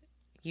with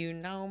You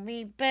Know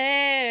Me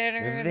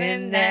Better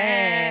Than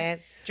That.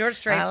 George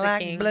Strait's the king. I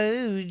like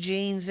blue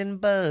jeans and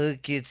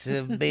buckets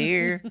of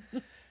beer.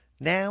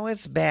 Now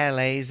it's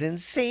ballets and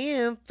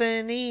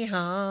symphony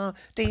hall.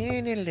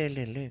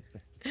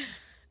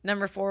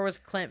 Number 4 was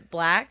Clint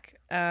Black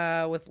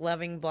with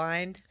Loving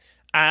Blind.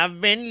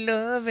 I've been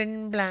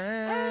loving blind.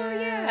 Oh,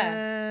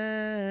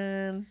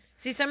 yeah.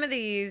 See, some of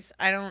these,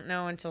 I don't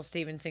know until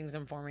Steven sings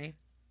them for me.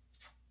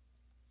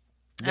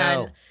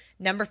 No.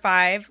 Number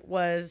 5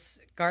 was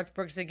Garth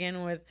Brooks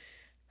again with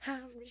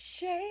I'm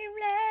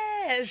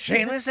Shameless.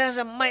 Shameless as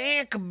a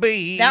man could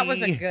be. That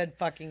was a good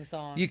fucking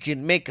song. You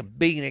can make a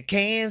bean of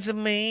cans of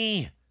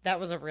me. That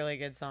was a really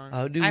good song.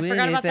 I'll do I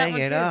forgot about that one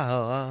anything too. at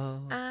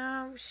all.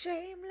 I'm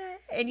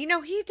shameless. And you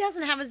know, he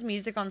doesn't have his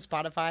music on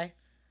Spotify.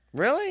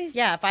 Really?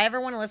 Yeah, if I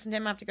ever want to listen to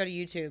him, I have to go to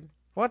YouTube.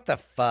 What the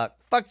fuck?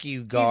 Fuck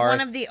you, Garth. He's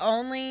one of the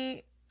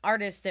only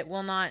artists that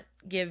will not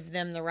give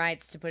them the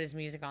rights to put his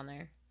music on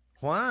there.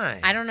 Why?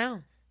 I don't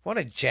know. What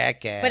a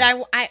jackass. But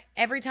I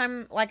every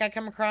time like I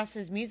come across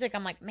his music,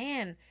 I'm like,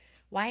 man,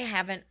 why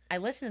haven't I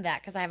listened to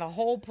that? Because I have a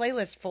whole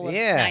playlist full of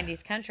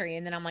 90s country.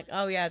 And then I'm like,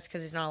 oh, yeah, it's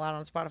because he's not allowed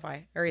on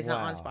Spotify. Or he's not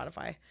on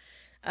Spotify.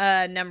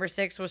 Number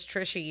 6 was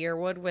Trisha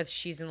Yearwood with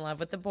She's in Love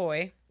with the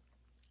Boy.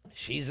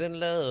 She's in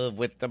love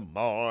with the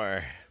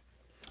boy.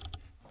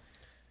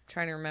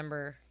 Trying to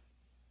remember.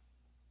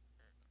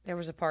 There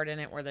was a part in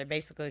it where they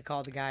basically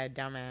called the guy a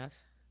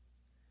dumbass.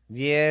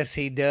 Yes,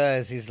 he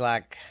does. He's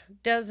like...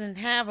 Doesn't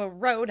have a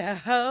road to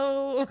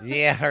hoe.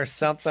 Yeah, or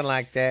something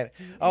like that.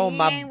 Oh, he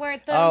my... ain't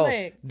worth the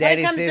lick.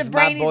 Daddy when it comes says to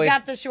brain, my boy... he's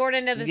got the short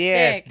end of the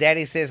yes, stick.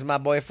 Daddy says my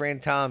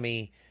boyfriend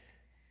Tommy.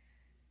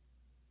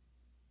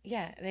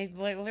 Yeah, they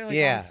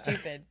literally call him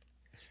stupid.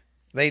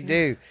 They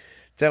do.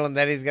 Tell him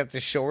that he's got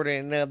the short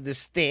end of the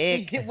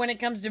stick. When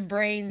it comes to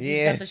brains,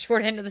 he's got the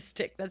short end of the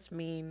stick. That's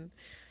mean.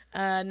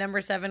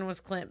 Number 7 was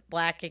Clint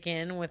Black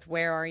again with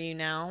Where Are You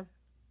Now?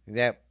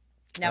 Yep.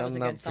 That was a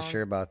good song. I'm not for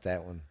sure about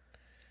that one.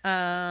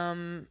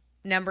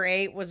 Number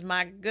 8 was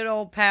my good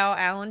old pal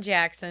Alan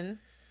Jackson.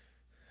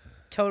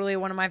 Totally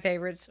one of my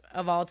favorites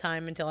of all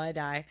time until I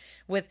die.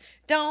 With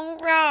Don't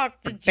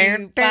Rock the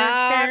Jukebox.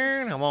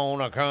 I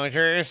want a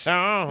country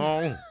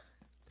song.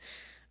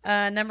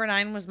 Number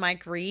 9 was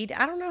Mike Reed.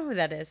 I don't know who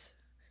that is.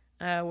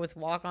 With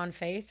Walk on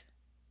Faith.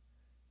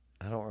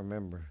 I don't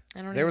remember.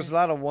 There was a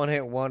lot of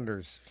one-hit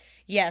wonders.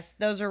 Yes,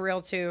 those are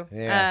real too.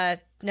 Yeah.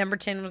 Number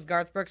 10 was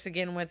Garth Brooks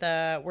again with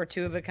We're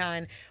Two of a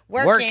Kind.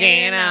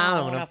 Working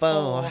on a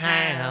full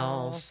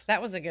house.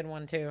 That was a good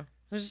one too.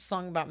 It was a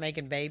song about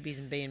making babies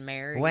and being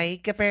married.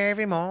 Wake up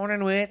every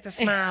morning with a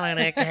smile on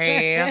her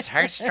face.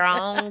 Her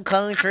strong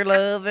country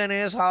loving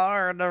is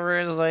hard to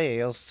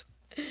resist.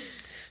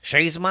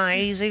 She's my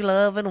easy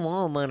loving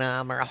woman.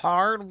 I'm her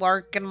hard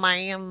working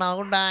man,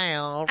 no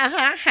doubt.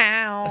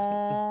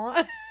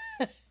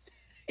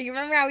 You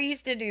remember how we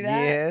used to do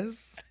that?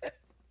 Yes.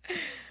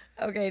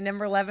 Okay,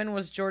 number 11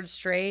 was George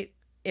Strait.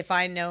 If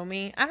I Know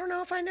Me. I don't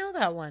know if I know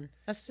that one.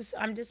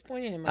 I'm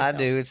disappointed in myself. I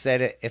do. It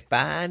said, if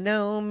I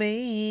know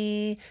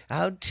me,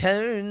 I'll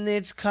turn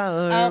this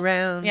car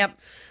around. Yep.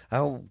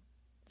 Oh,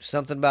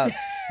 something about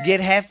get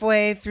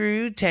halfway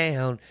through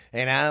town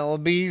and I will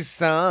be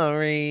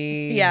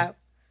sorry. Yeah.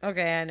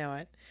 Okay, I know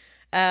it.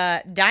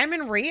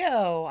 Diamond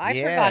Rio. I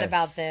forgot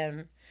about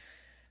them.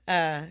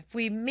 If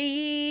we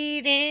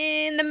meet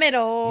in the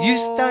middle. You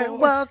start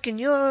walking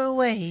your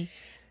way.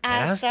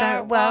 I'll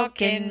start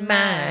walking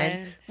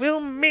mine.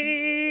 We'll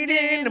meet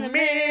in the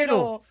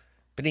middle.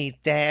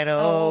 Beneath that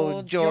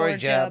old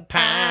Georgia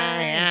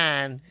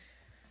pine.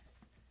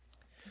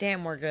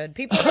 Damn, we're good.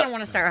 People are going to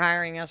want to start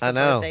hiring us for I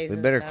know. birthdays We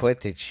and better stuff. quit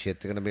that shit.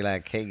 They're going to be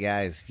like, hey,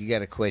 guys, you got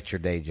to quit your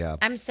day job.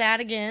 I'm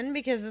sad again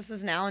because this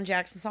is an Alan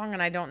Jackson song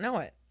and I don't know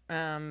it.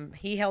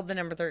 He held the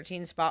number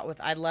 13 spot with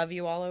 "I Love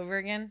You All Over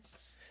Again."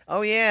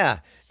 Oh, yeah.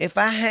 If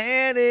I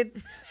had it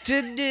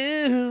to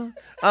do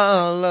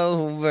all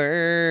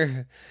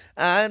over,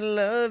 I'd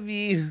love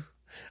you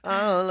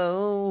all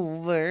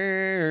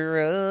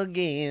over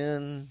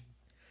again.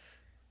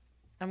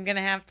 I'm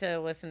gonna have to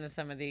listen to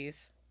some of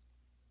these.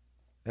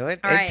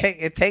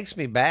 It takes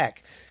me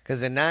back.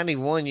 Because in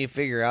 91, you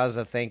figure I was,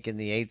 I think, in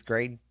the 8th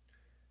grade.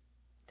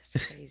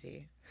 That's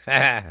crazy.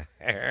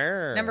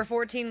 Number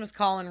 14 was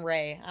Colin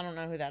Ray. I don't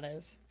know who that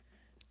is.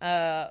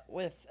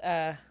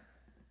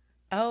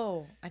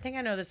 Oh, I think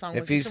I know the song.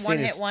 Was this a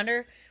one-hit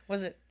wonder?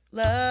 Was it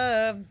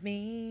Love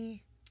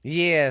Me?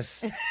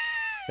 Yes.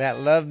 That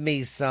Love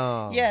Me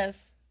song.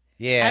 Yes.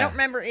 Yeah. I don't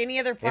remember any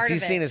other part of it.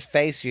 If you'd seen his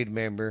face, you'd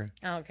remember.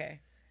 Oh, okay.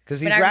 Because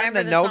he's writing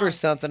a note or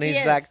something.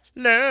 He's like,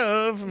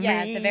 love me.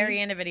 Yeah, at the very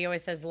end of it, he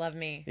always says, love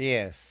me.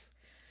 Yes.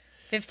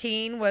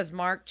 15 was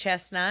Mark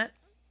Chestnut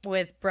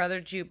with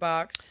Brother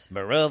Jukebox.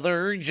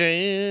 Brother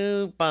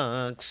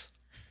Jukebox.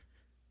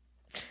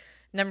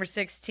 Number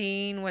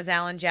 16 was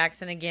Alan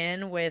Jackson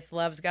again with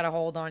Love's Got a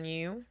Hold on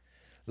You.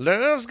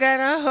 Love's got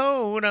a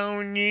hold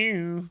on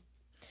you.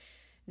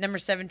 Number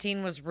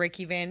 17 was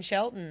Ricky Van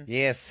Shelton.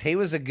 Yes, he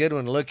was a good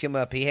one. Look him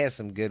up. He has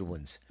some good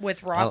ones.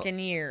 With Rockin'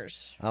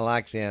 Years. I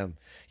like them.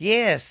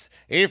 Yes,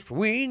 if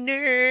we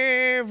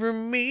never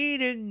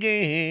meet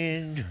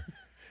again,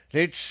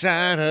 this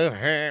side of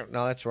heaven.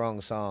 No, that's the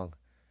wrong song.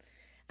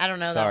 I don't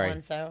know that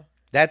one, so.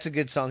 That's a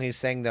good song he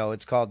sang, though.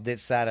 It's called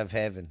This Side of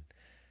Heaven.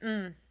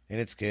 And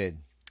it's good.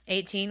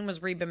 18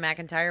 was Reba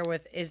McEntire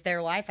with Is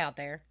There Life Out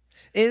There?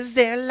 Is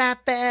there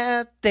life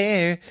out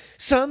there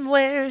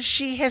somewhere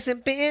she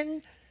hasn't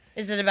been?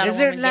 Is it about a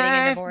woman getting a divorce?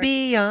 Is there life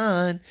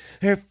beyond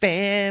her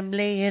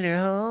family and her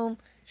home?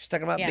 She's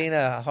talking about being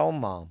a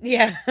home mom.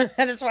 Yeah,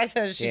 that's why I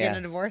said, is she getting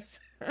a divorce?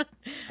 I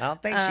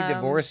don't think she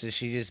divorces.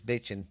 She's just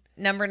bitching.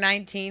 Number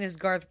 19 is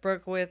Garth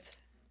Brooks with...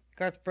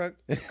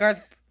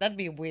 that'd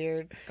be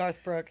weird.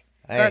 Garth Brooks.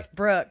 Hey, Garth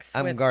Brooks.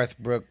 I'm Garth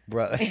Brooks,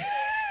 bro.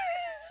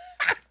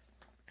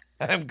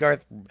 I'm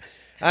Garth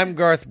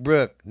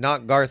Brooks,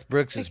 not Garth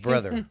Brooks'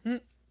 brother.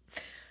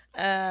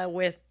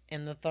 With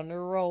And the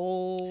Thunder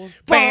Rolls.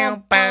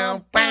 Bow,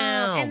 bow,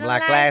 bow.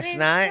 Like last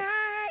night.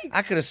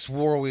 I could have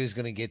swore we was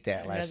going to get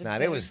that last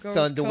night. It was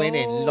thundering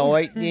and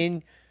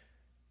lightning.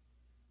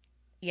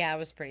 Yeah, I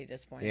was pretty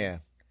disappointed. Yeah.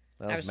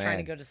 I was trying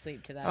to go to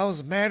sleep to that. I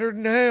was madder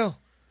than hell.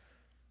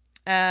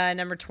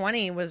 Number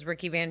 20 was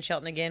Ricky Van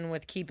Shelton again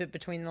with Keep It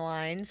Between the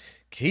Lines.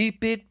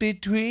 Keep it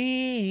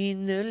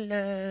between the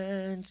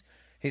lines.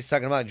 He's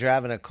talking about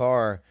driving a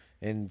car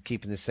and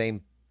keeping the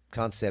same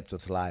concept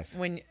with life.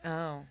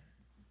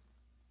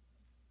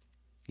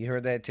 You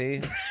heard that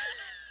too?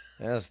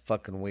 That was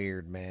fucking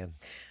weird, man.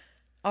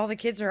 All the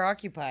kids are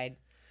occupied.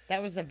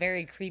 That was a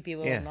very creepy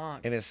little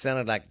knock. And it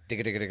sounded like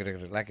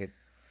like it.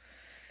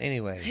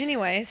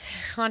 Anyways,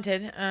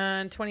 Haunted.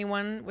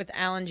 21 with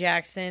Alan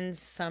Jackson's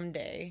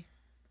Someday.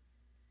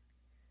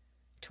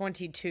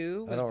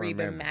 22 was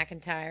Reba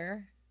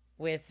McEntire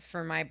with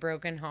For My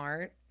Broken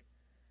Heart.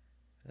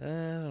 I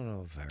don't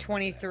know if I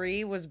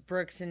 23 was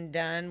Brooks and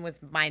Dunn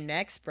with My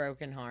Next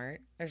Broken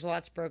Heart. There's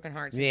lots of broken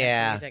hearts in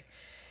country music.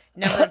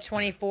 Number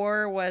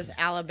 24 was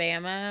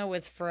Alabama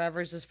with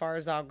Forever's As Far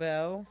As I'll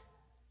Go.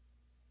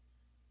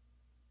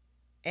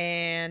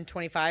 And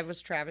 25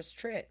 was Travis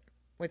Tritt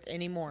with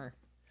Anymore.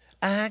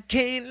 I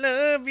can't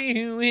love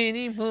you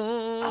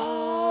anymore.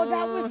 Oh,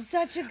 that was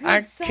such a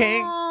good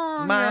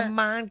song. My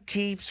mind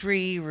keeps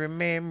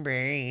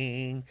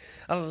remembering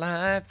a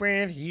life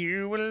with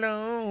you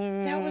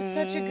alone. That was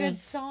such a good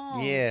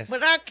song. Yes.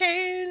 But I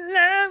can't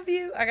love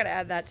you. I got to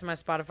add that to my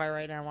Spotify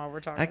right now while we're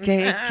talking. I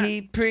can't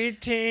keep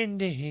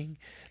pretending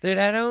that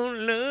I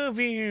don't love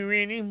you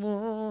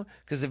anymore.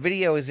 Because the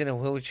video is in a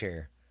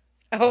wheelchair.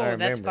 Oh,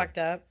 that's fucked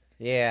up.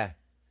 Yeah.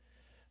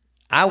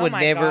 I would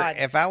never,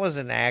 if I was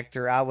an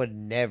actor, I would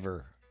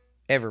never,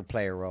 ever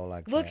play a role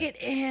like that. Look at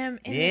him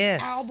in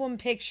this album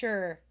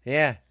picture.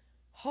 Yeah.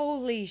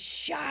 Holy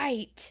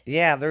shite.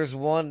 Yeah, there's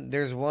one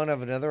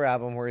of another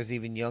album where he's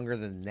even younger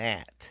than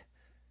that.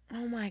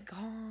 Oh my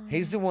God.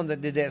 He's the one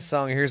that did that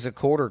song, Here's a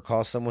Quarter,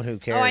 called Someone Who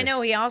Cares. Oh, I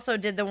know. He also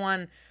did the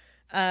one,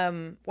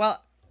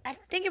 well, I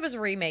think it was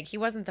a remake. He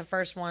wasn't the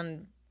first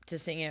one to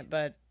sing it,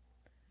 but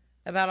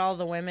about all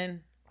the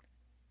women.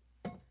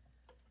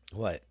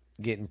 What?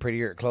 Getting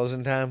prettier at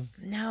closing time?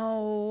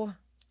 No.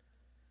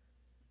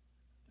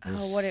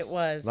 What it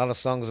was. A lot of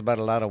songs about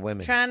a lot of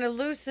women. Trying to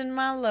loosen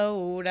my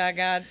load. I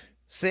got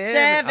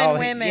seven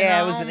women.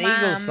 Yeah, it was an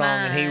Eagles song,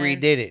 and he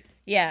redid it.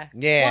 Yeah.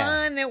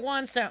 Yeah. One that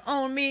wants to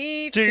own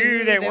me.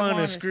 Two that want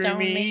to screw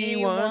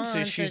me. One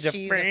says she's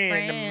a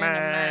friend of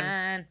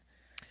mine.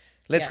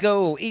 Let's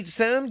go eat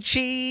some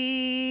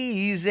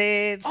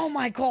Cheez-Its. Oh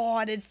my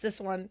God, it's this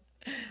one.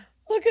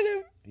 Look at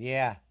him.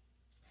 Yeah.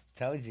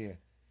 Told you.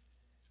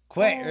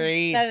 Quit,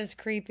 Reed. That is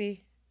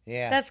creepy.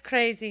 Yeah. That's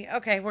crazy.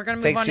 Okay, we're going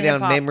to move on to hip-hop. hip-hop.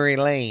 Takes you down memory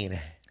lane.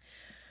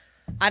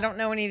 I don't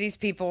know any of these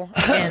people.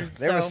 Again,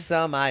 there were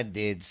some I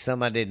did.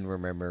 Some I didn't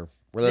remember.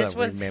 This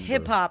was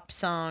hip-hop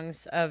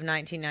songs of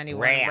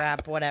 1991.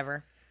 Rap,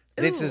 whatever.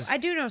 Ooh, I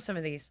do know some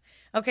of these.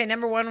 Okay,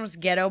 number 1 was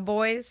Ghetto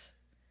Boys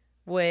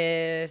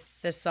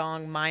with the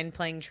song Mind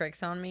Playing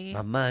Tricks on Me.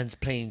 My mind's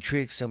playing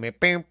tricks on me.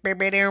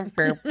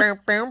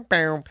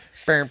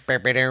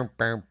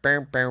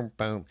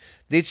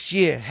 This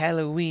year,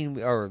 Halloween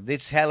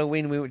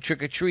we went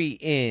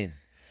trick-or-treating.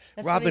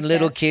 That's what Robbing he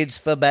little says? kids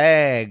for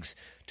bags.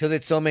 Till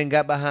that some man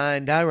got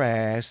behind our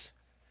ass.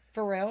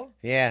 For real?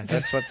 Yeah,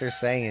 that's what they're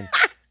saying.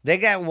 They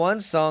got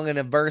one song and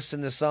a verse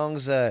in the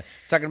song's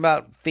talking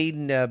about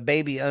feeding a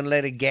baby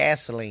unleaded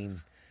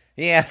gasoline.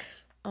 Yeah.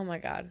 Oh my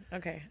God.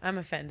 Okay, I'm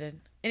offended.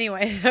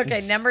 Anyways,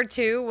 okay, number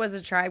 2 was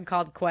a Tribe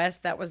Called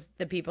Quest. That was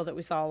the people that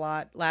we saw a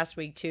lot last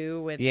week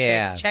too with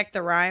Yeah. Check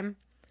the Rhyme.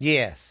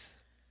 Yes.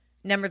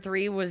 Number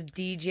 3 was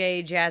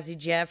DJ Jazzy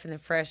Jeff and the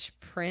Fresh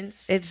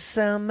Prince. It's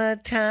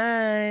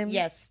summertime.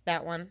 Yes,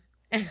 that one.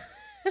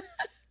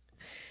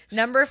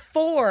 Number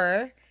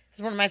 4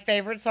 is one of my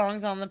favorite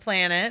songs on the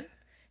planet.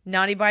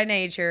 Naughty by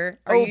Nature.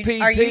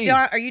 OPP. Are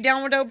you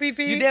down with OPP?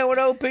 You down with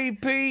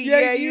OPP?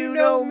 Yeah, you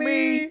know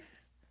me.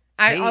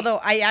 Although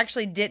I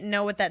actually didn't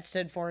know what that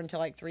stood for until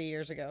like 3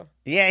 years ago.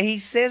 Yeah, he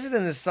says it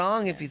in the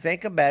song if you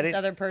think about It's it.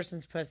 other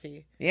person's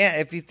pussy. Yeah,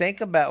 if you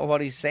think about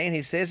what he's saying,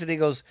 he says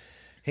it.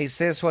 He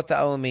says what the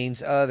O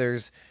means,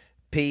 others.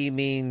 P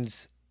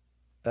means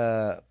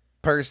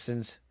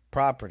persons,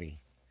 property.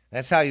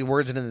 That's how he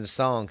words it in the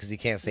song because he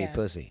can't say Yeah.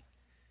 pussy.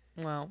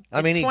 Well,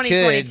 I mean, it's he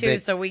 2022, could,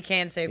 but- so we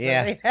can say pussy.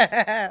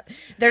 Yeah.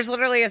 There's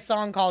literally a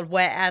song called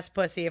 "Wet Ass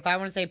Pussy." If I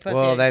want to say pussy,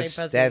 Well, I can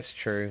say pussy. that's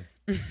true.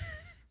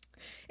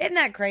 Isn't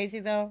that crazy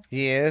though?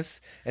 Yes,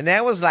 and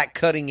that was like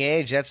cutting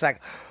edge. That's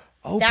like,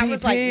 OPP. That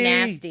was like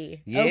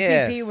nasty.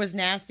 Yes. OPP was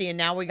nasty, and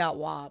now we got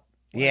WAP.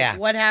 Like, Yeah.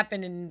 what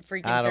happened in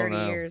freaking I don't 30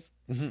 know. years?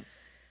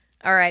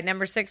 All right,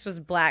 number 6 was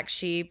Black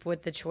Sheep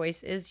with The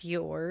Choice Is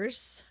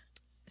Yours.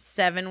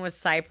 7 was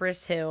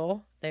Cypress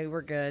Hill. They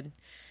were good.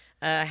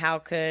 How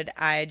Could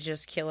I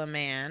Just Kill a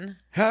Man?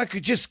 I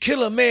could just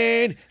kill a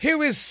man.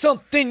 Here is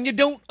something you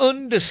don't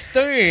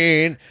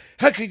understand.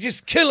 I could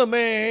just kill a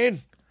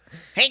man.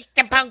 Hate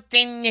the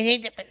pumpkin.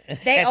 They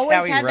That's how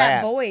always he had that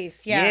rapped.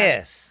 voice. Yeah.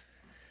 Yes.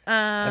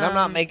 And I'm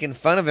not making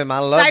fun of him. I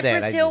love that.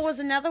 Cypress I Hill just- was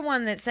another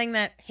one that sang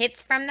that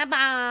hits from the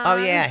bong. Oh,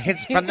 yeah.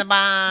 Hits from the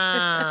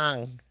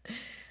bong.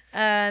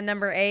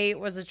 Number 8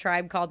 was A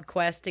Tribe Called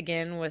Quest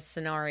again with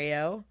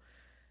Scenario.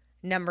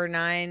 Number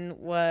 9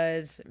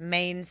 was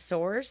Main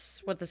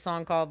Source with the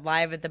song called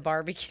Live at the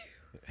Barbecue.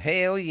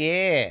 Hell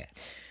yeah.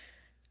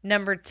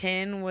 Number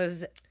 10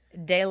 was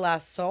De La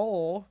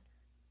Soul.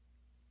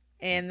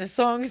 And the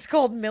song is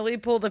called Millie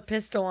Pulled a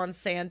Pistol on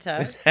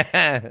Santa.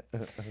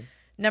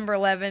 Number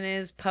 11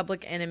 is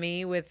Public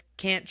Enemy with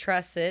Can't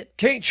Trust It.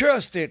 Can't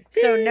trust it.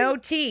 So no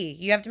T.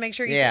 You have to make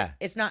sure you Yeah. say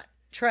it's not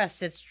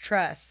trust, it's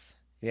truss.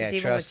 Yeah, It's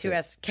even with trust 2 it.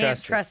 S. Can't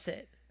Trust it. trust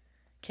it.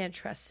 Can't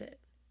trust it.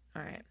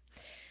 All right.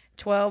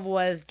 12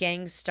 was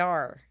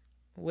Gangstar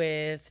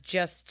with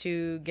Just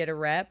to Get a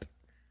Rep.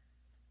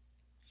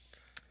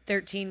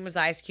 13 was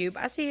Ice Cube.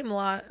 I see him a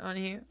lot on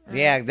here.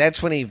 Yeah,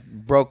 that's when he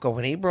broke off.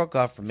 When he broke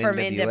off from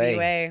NWA,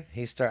 NWA.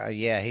 he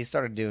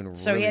started doing.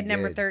 So really he had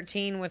number good.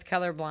 13 with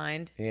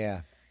Colorblind.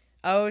 Yeah.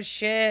 Oh,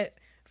 shit.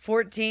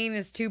 14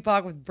 is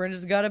Tupac with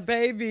Brenda's Got a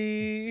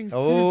Baby.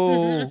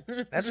 Oh,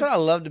 that's what I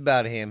loved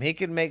about him. He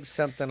could make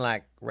something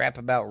like rap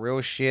about real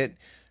shit,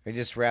 or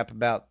just rap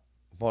about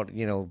what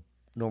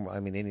normal. I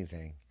mean,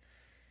 anything.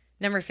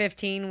 Number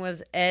 15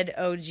 was Ed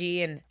OG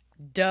and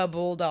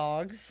Double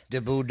Dogs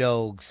The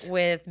Bulldogs.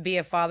 with Be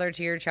a Father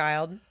to Your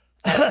Child.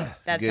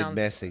 That Good sounds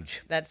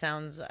message. That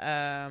sounds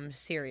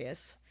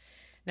serious.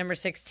 Number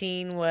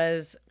 16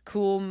 was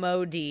Cool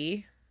Mo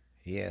D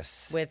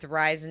Yes. with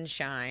Rise and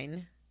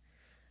Shine.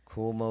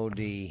 Cool Mo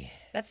D.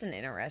 That's an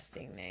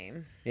interesting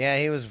name. Yeah,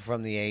 he was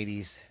from the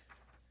 80s.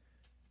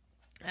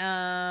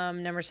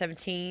 Number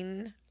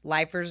 17,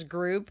 Lifers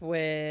Group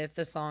with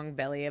the song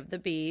Belly of the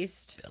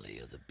Beast. Belly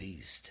of the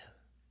Beast.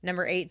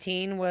 Number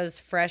 18 was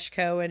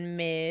Freshco and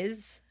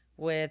Miz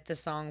with the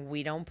song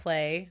We Don't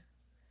Play.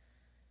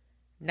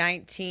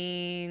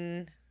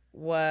 19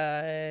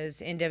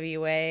 was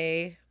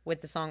NWA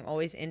with the song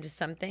Always Into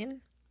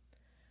Something.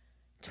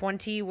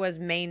 20 was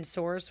Main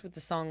Source with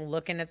the song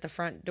Looking at the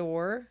Front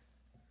Door.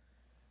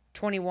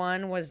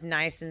 21 was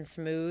Nice and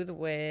Smooth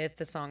with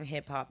the song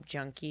Hip Hop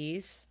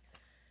Junkies.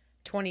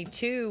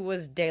 22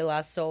 was De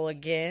La Soul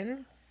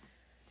again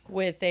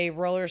with a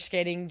roller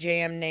skating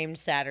jam named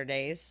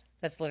Saturdays.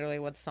 That's literally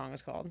what the song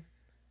is called.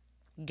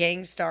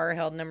 Gangstar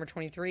held number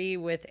 23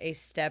 with A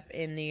Step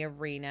in the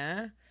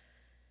Arena.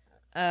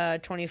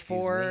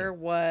 24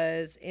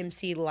 was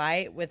MC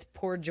Light with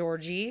Poor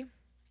Georgie.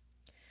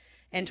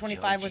 And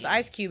 25 was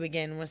Ice Cube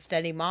again with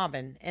Steady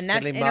Mobbin'. And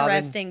that's Steady Mobbin'.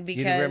 interesting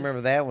because... You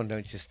remember that one,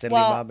 don't you? Steady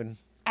Well, Mobbin'.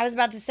 I was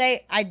about to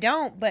say, I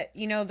don't, but,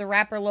 the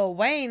rapper Lil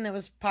Wayne that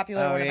was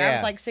popular Oh, whenever I yeah.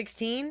 was like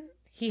 16,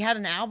 he had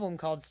an album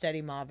called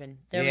Steady Mobbin'.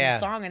 There Yeah.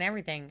 was a song and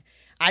everything.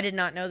 I did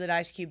not know that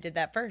Ice Cube did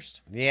that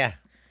first. Yeah.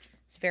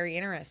 It's very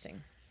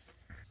interesting.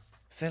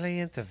 Very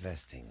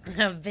interesting.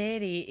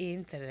 Very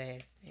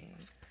interesting.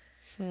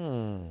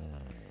 Hmm.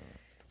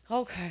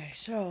 Okay,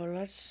 so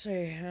let's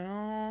see.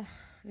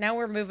 Now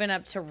we're moving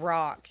up to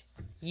rock.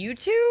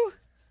 U2?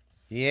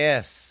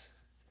 Yes.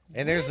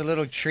 And there's a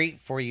little treat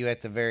for you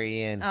at the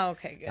very end. Oh,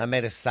 okay, good. I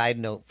made a side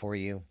note for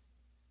you.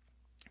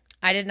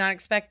 I did not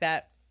expect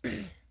that.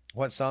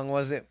 What song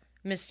was it?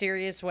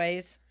 Mysterious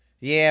Ways.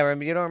 Yeah,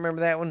 remember, you don't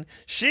remember that one?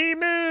 She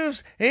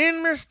moves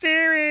in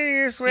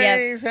mysterious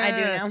ways. Yes, I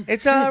do know.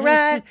 It's all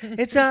right.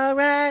 It's all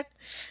right.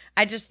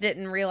 I just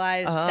didn't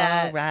realize All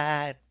that.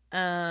 right.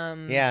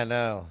 Yeah,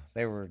 no.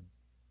 They were.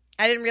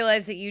 I didn't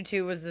realize that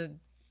U2 was a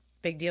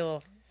big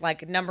deal,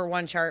 like number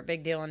one chart,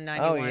 big deal in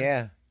 '91. Oh,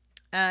 yeah.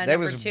 They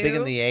Number was two big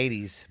in the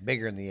 80s.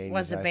 Bigger in the 80s.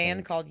 was a I band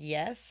think. called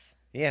Yes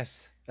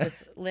Yes.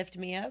 with Lift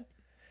Me Up.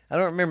 I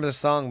don't remember the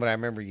song, but I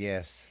remember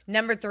Yes.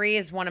 Number 3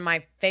 is one of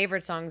my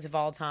favorite songs of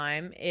all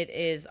time. It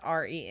is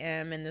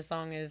REM, and the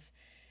song is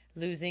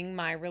Losing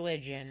My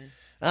Religion.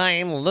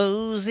 I'm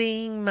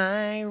losing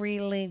my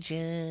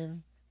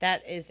religion.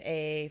 That is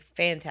a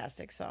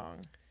fantastic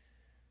song.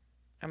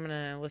 I'm going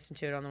to listen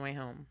to it on the way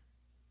home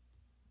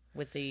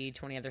with the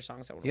 20 other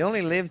songs that we're You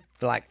only listening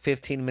live like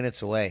 15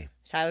 minutes away.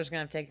 to. Tyler's going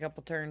to have to take a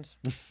couple turns.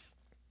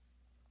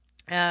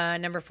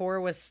 Number 4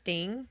 was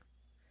Sting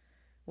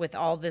with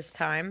All This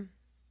Time.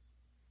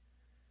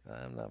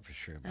 I'm not for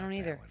sure about I don't that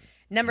either. one.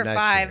 Number Not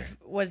 5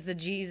 sure. was the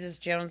Jesus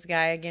Jones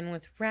guy again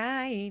with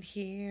Right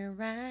Here,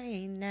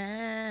 Right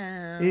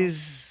Now.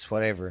 Is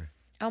whatever.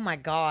 Oh my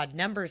God.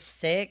 Number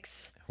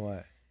 6.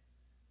 What?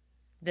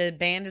 The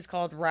band is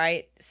called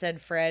Right, Said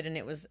Fred, and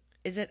it was,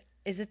 is it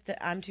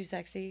the I'm Too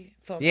Sexy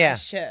for my Yeah.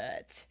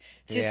 shirt?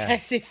 Too Yeah.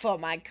 sexy for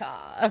my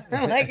car.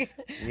 Like,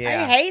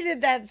 Yeah. I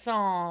hated that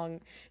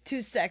song.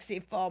 Too sexy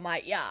for my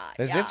yacht.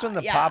 Is this one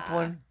the pop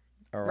one?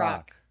 Or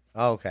rock?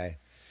 Oh, okay.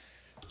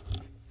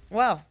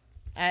 Well,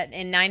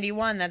 in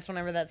 91, that's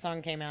whenever that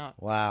song came out.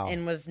 Wow.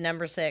 And was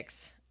number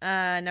 6.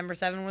 Number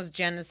 7 was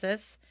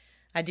Genesis.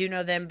 I do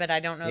know them, but I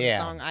don't know Yeah.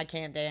 the song I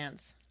Can't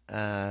Dance.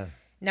 Uh,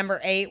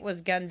 Number 8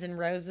 was Guns N'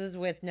 Roses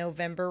with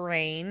November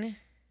Rain.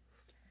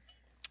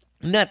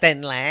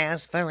 Nothing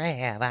lasts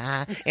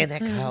forever in the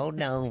cold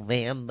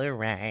November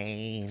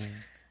rain.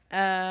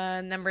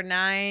 Number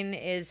 9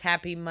 is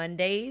Happy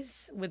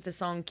Mondays with the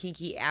song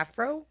Kinky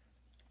Afro.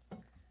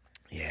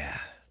 Yeah.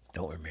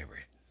 Don't remember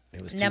it.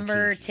 It was too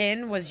Number kinky.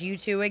 10 was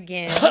U2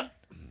 again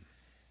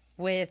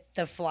with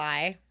The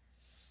Fly.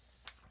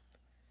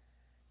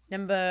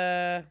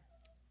 Number...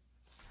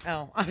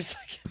 Oh, I was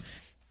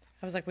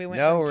like, we went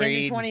No, from 10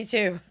 Reed. to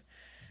 22.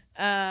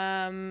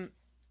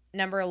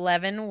 Number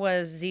 11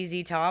 was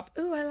ZZ Top.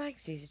 Ooh, I like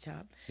ZZ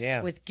Top.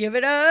 Yeah. With Give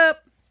It Up.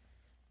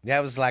 That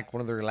was like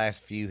one of their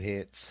last few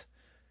hits.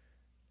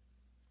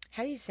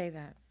 How do you say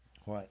that?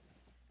 What?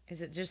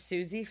 Is it just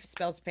Susie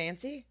spelled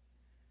fancy?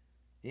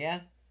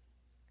 Yeah.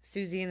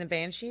 Susie and the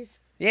Banshees?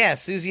 Yeah,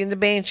 Susie and the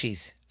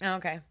Banshees. Oh,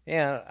 okay.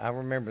 Yeah, I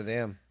remember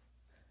them.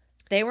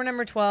 They were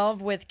number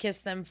 12 with Kiss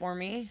Them For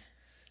Me.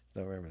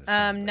 Don't remember the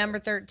song. though. Number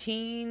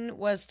 13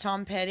 was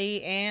Tom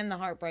Petty and the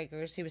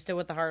Heartbreakers. He was still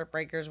with the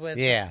Heartbreakers with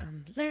Yeah.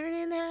 I'm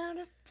learning how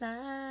to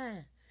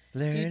fly.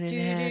 Learning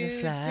how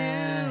to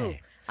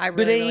fly. I But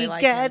really, really ain't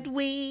like got him.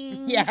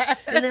 wings. Yeah.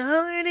 And the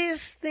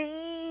hardest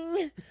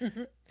thing.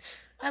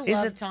 I Is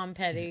love it- Tom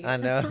Petty. I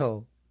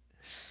know.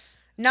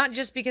 Not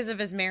just because of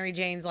his Mary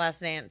Jane's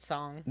Last Dance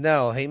song.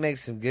 No, he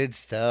makes some good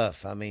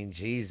stuff. I mean,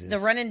 Jesus. The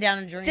Running Down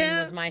a Dream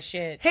Don't was my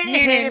shit. have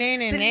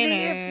to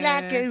live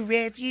like a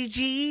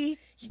refugee.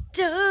 You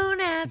don't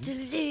have to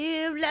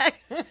live like...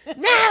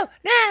 No,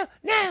 no,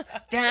 no.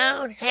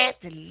 Don't have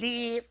to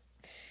live.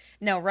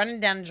 No, Running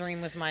Down a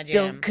Dream was my jam.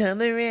 Don't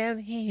come around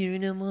here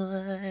no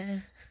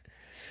more.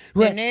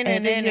 Whatever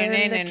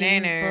you're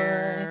looking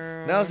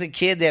for. When I was a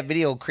kid, that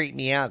video creeped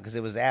me out because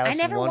it was Alice I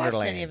never in Wonderland.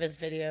 watched any of his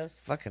videos.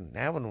 Fucking,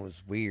 that one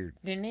was weird.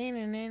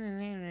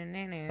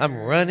 I'm I'm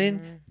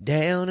running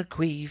down a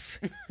queef,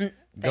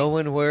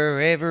 going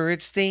wherever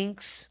it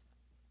stinks.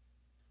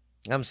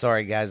 I'm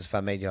sorry, guys, if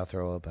I made y'all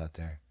throw up out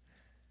there.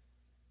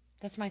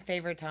 That's my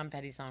favorite Tom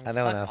Petty song. I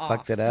know, and I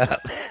Fuck fucked off. it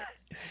up.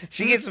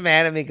 She gets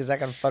mad at me because I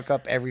can fuck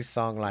up every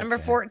song like Number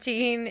that.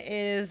 14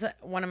 is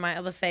one of my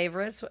other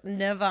favorites,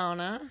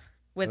 Nirvana,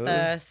 with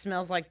the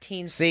Smells Like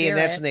Teen See, Spirit. and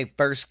that's when they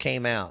first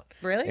came out.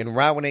 Really? And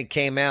right when it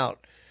came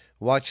out,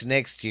 watch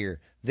next year.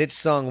 This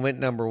song went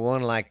number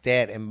 1 like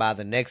that, and by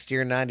the next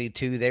year,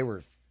 92, they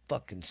were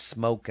fucking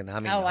smoking. I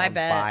mean, I on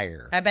bet.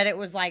 fire. I bet it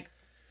was like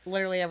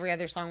literally every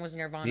other song was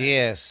Nirvana.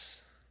 Yes.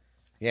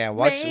 Yeah,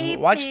 watch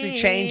the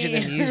change in the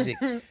Rape me. music.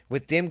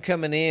 With them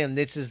coming in,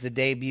 this is the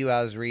debut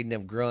I was reading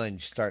of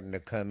grunge starting to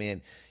come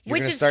in. You're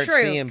Which gonna is start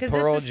true, seeing because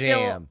Pearl this is still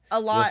Jam. a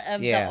lot You'll-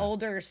 of yeah. the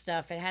older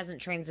stuff. It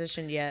hasn't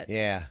transitioned yet.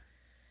 Yeah.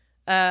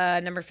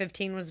 Number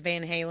 15 was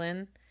Van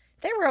Halen.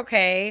 They were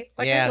okay.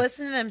 Like, Yeah. I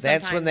listen to them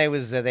sometimes. That's when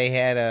they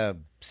had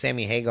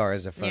Sammy Hagar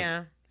as a front.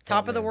 Yeah.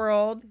 Top of the frontman.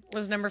 World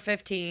was number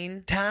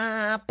 15.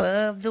 Top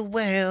of the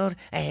world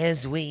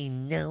as we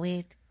know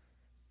it.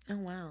 Oh,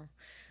 wow.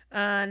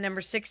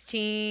 Number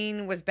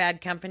 16 was Bad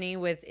Company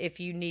with If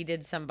You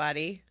Needed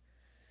Somebody.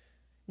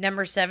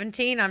 Number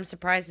 17, I'm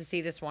surprised to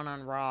see this one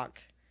on rock,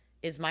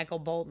 is Michael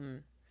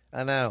Bolton.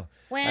 I know.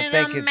 When I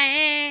think a it's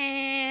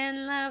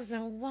man love's a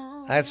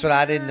woman. That's what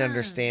I didn't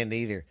understand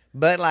either.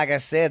 But like I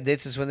said,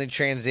 this is when the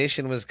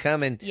transition was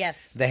coming.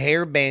 Yes. The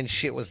hair band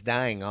shit was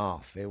dying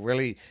off. It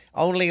really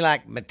only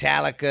like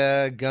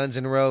Metallica, Guns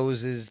N'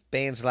 Roses,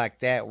 bands like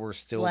that were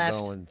still Left.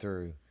 going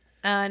through.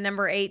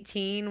 Number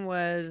 18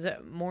 was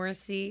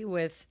Morrissey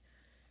with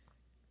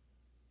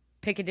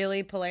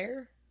Piccadilly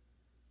Polaire.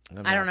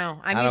 I don't know.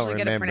 I'm usually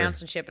good at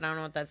pronouncing shit, but I don't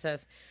know what that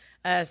says.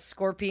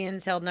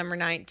 Scorpions held number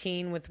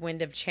 19 with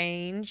Wind of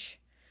Change.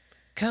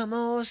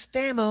 Como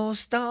estamos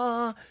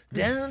star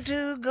down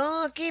to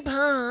Gorky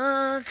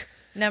Park.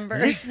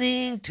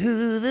 Listening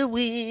to the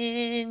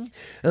wind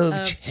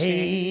of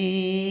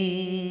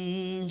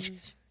change.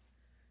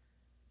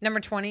 Number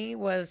 20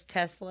 was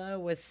Tesla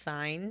with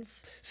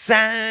Signs.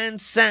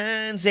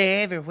 Signs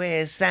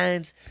everywhere.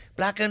 Signs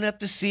blocking up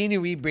the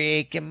scenery,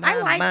 breaking my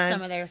mind. I like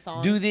some of their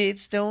songs. Do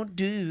this, don't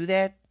do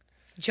that.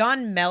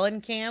 John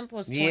Mellencamp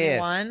was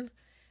 21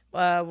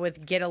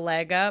 with Get a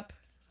Leg Up.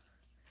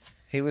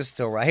 He was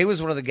still right. He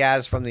was one of the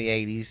guys from the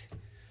 80s.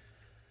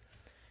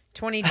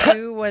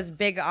 22 was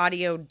Big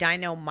Audio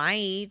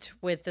Dynamite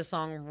with the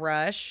song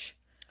Rush.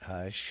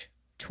 Hush.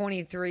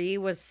 23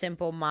 was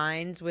Simple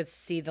Minds with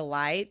See the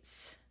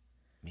Lights.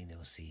 Me no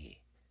see.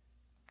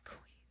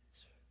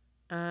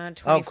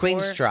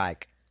 Queen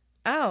Strike.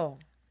 Oh,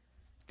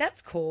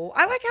 that's cool.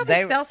 I like how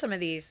they spell some of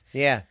these.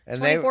 Yeah. And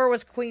 24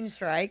 was Queen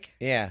Strike.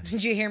 Yeah.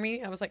 Did you hear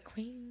me? I was like,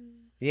 Queen.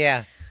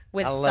 Yeah.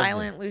 With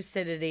Silent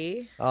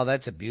Lucidity. Oh,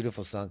 that's a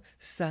beautiful song.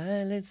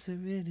 Silent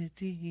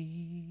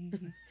Serenity.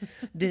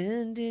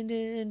 Dun, dun,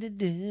 dun, dun,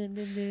 dun,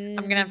 dun, I'm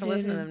going to have to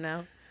listen to them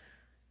now.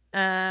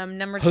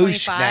 Number 25.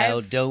 Hush now,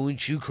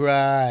 don't you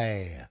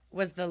cry.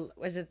 Was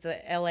it the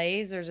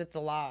LA's or is it the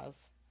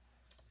Laws?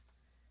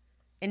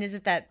 And is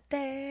it that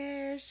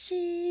There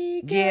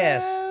She Goes?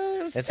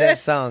 Yes. That's that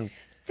song.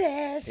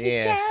 There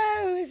she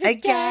goes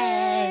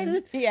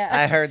again. Yeah.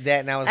 I heard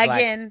that and I was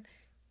again,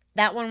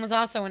 that one was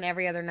also in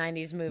every other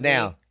 90s movie.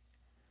 Now,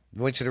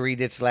 I want you to read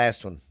this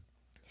last one.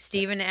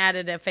 Steven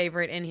added a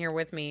favorite in here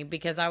with me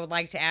because I would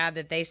like to add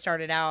that they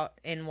started out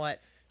in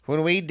what?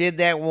 When we did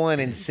that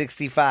one in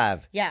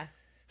 65. Yeah.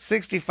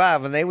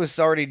 65, and they was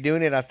already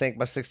doing it, I think,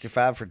 by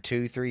 65 for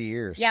 2-3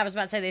 years. Yeah, I was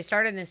about to say they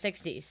started in the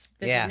 60s. This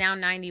is now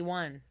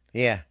 91.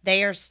 Yeah.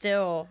 They are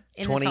still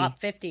in the top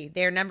 50.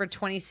 They're number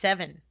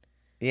 27.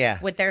 Yeah.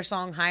 With their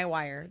song High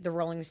Wire, the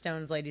Rolling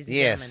Stones, ladies and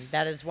gentlemen.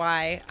 That is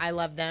why I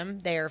love them.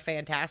 They are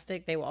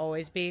fantastic. They will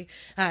always be.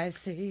 I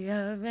see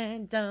a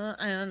red dawn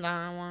and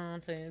I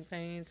want it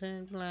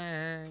painted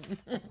black.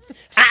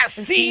 I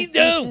see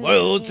the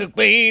world's a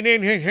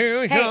painted.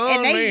 Hey,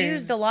 and they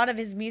used a lot of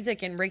his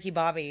music in Ricky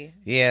Bobby.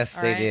 Yes,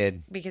 they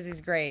did. Because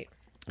he's great.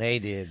 They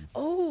did.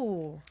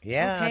 Oh.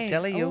 Yeah, okay. I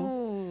tell you.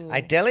 Ooh.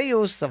 I tell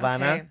you,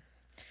 Savannah. Okay.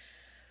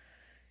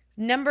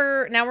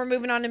 Now we're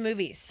moving on to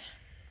movies.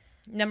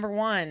 Number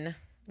 1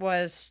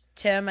 was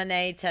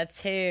Terminator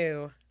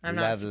 2. I'm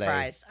not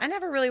surprised. I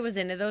never really was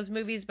into those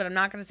movies, but I'm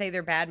not going to say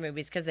they're bad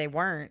movies because they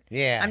weren't.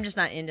 Yeah. I'm just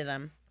not into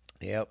them.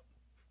 Yep.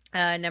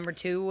 Number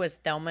 2 was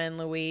Thelma and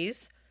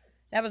Louise.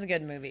 That was a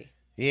good movie.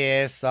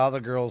 Yes, all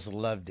the girls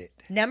loved it.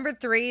 Number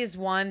 3 is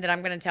one that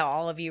I'm going to tell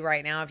all of you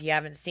right now if you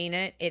haven't seen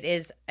it. It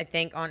is, I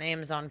think, on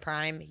Amazon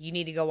Prime. You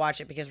need to go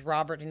watch it because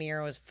Robert De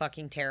Niro is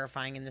fucking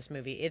terrifying in this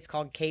movie. It's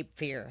called Cape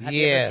Fear. Have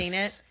you ever seen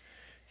it?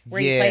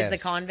 Where he plays the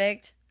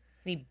convict.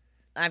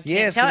 I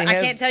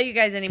can't tell you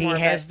guys anymore.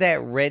 He has that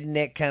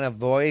redneck kind of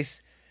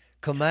voice.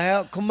 Come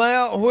out,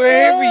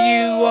 wherever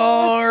you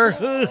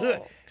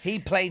are. He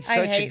played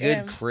such a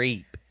good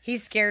creep. He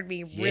scared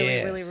me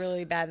really, really,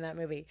 really bad in that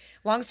movie.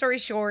 Long story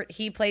short,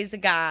 he plays a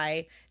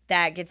guy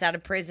that gets out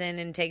of prison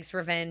and takes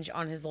revenge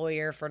on his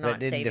lawyer for not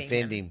saving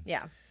defend him.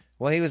 Yeah.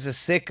 Well, he was a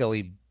sicko.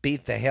 He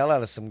beat the hell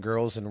out of some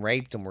girls and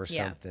raped them or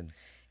something.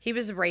 He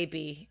was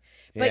rapey.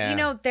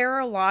 But, there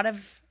are a lot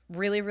of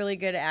really, really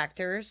good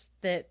actors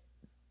that,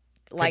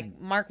 like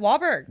Mark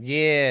Wahlberg.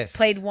 Yes.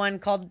 Played one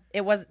called,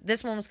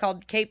 this one was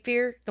called Cape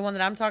Fear. The one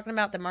that I'm talking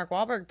about that Mark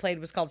Wahlberg played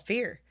was called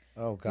Fear.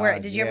 Oh,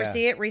 God. Did you ever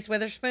see it? Reese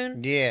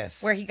Witherspoon?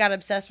 Yes. Where he got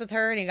obsessed with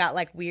her and he got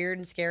like weird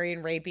and scary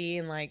and rapey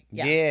and like,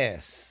 yeah.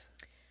 Yes.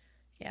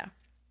 Yeah.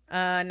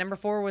 Number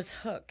 4 was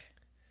Hook.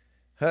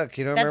 Hook,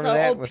 you don't remember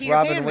that? With Peter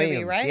Robin Pan Williams.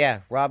 movie, right?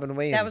 Yeah, Robin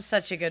Williams. That was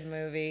such a good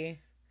movie.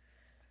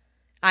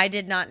 I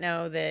did not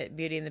know that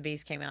Beauty and the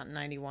Beast came out in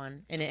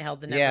 91 and it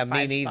held the number 5 spot.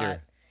 Yeah, me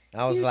neither.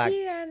 I was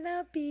Beauty and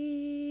the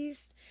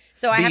Beast.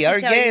 So I have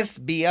to tell you,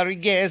 be our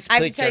guest. I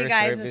have to tell you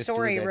guys a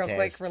story real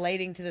quick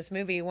relating to this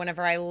movie.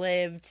 Whenever I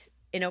lived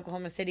in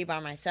Oklahoma City by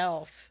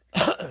myself,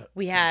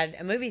 we had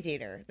a movie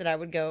theater that I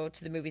would go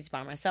to the movies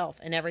by myself.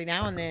 And every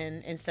now and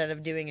then, instead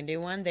of doing a new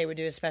one, they would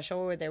do a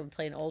special where they would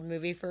play an old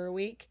movie for a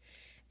week.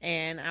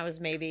 And I was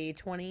maybe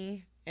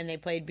 20, and they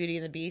played Beauty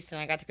and the Beast,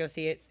 and I got to go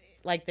see it,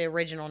 like the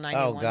original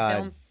 91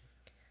 film.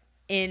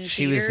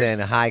 She was in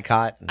High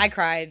Cotton. I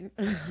cried.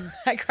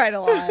 I cried a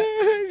lot.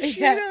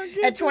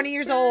 At 20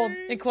 years old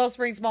in Quail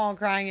Springs Mall,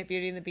 crying at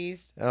Beauty and the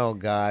Beast. Oh,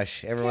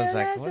 gosh. Everyone's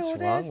like, what's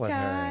wrong with her?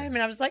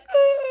 And I was like,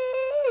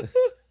 ooh.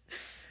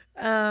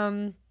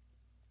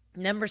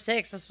 Number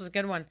 6. This was a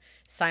good one.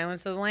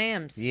 Silence of the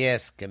Lambs.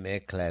 Yes, come here,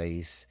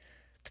 Clarice.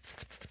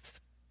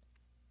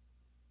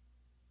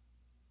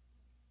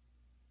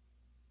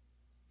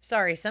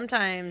 Sorry,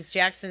 sometimes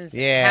Jackson's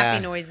Yeah.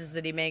 happy noises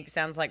that he makes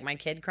sounds like my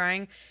kid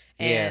crying.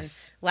 And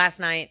Yes. last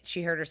night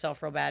she hurt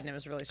herself real bad and it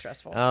was really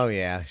stressful. Oh,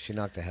 yeah. She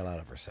knocked the hell out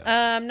of herself.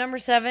 Number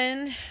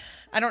 7.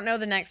 I don't know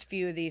the next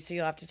few of these, so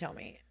you'll have to tell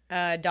me.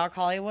 Doc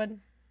Hollywood.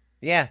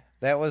 Yeah,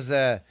 that was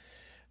that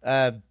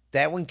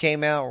one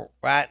came out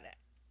right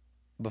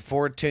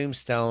before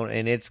Tombstone,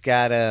 and it's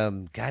got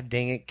God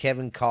dang it,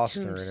 Kevin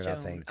Costner in it, I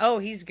think. Oh,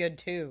 he's good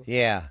too.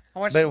 Yeah, I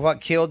watched- but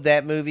what killed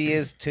that movie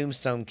is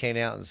Tombstone came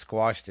out and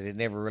squashed it. It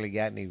never really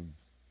got any.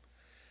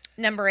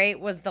 Number 8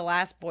 was The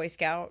Last Boy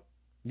Scout.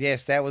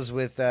 Yes, that was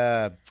with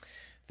the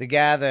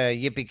guy, the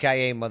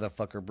yippee-ki-yay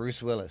motherfucker,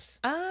 Bruce Willis.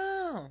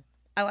 Oh,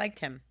 I liked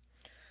him.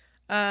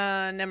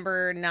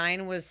 Number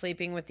 9 was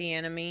Sleeping with the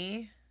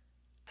Enemy.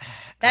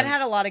 That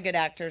had a lot of good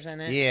actors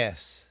in it.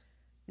 Yes.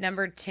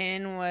 Number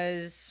 10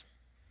 was...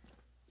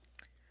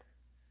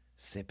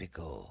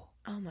 Sipico.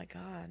 Oh, my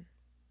God.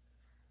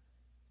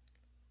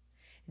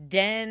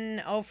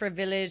 Den Ofra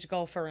Village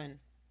Golferin.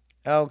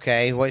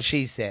 Okay, what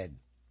she said.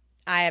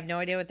 I have no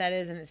idea what that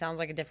is, and it sounds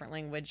like a different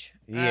language.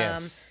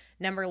 Yes.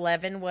 Number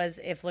 11 was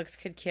If Looks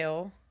Could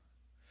Kill.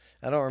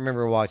 I don't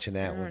remember watching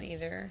I that don't one.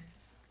 either.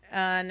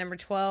 Number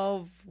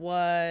 12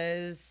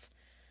 was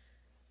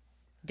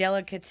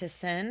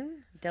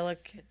Delicatessen. See,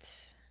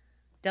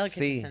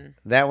 Delicatessen.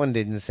 that one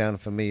didn't sound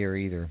familiar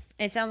either.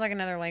 It sounds like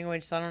another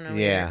language, so I don't know.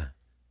 Yeah. Either.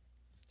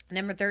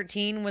 Number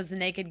 13 was The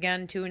Naked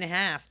Gun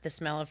 2.5. The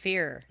Smell of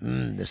Fear. The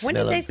When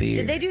smell did of beer.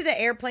 Did they do the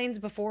airplanes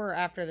before or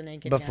after The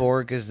Naked Gun?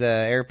 Before, because the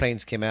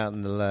airplanes came out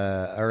in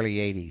the early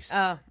 80s.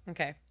 Oh,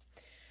 okay.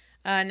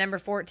 Number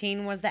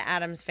 14 was The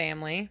Addams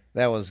Family.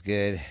 That was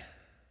good.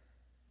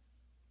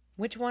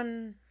 Which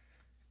one?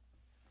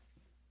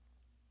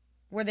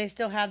 Where they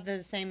still had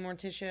the same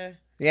Morticia?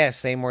 Yeah,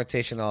 same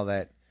Mortician, all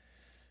that.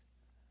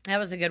 That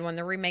was a good one.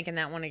 They're remaking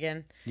that one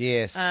again.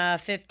 Yes.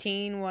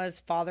 15 was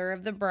Father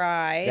of the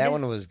Bride. That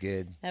one was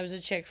good. That was a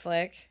chick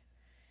flick.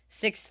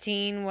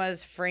 16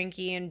 was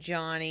Frankie and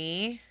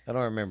Johnny. I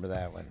don't remember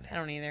that one. I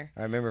don't either.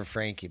 I remember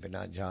Frankie, but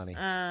not Johnny.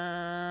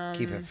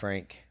 Keep it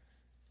Frank.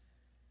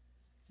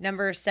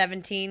 Number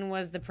 17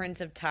 was The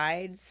Prince of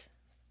Tides.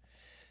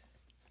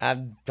 I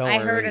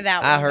heard of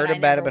that I one, heard but I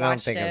about it, never but I don't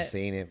watched think I've it.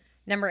 seen it.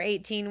 Number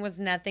 18 was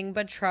Nothing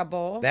But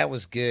Trouble. That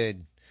was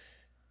good.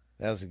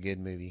 That was a good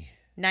movie.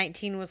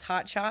 19 was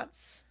Hot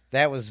Shots.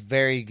 That was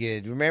very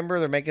good. Remember,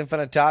 they're making fun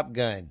of Top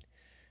Gun.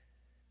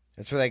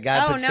 That's where that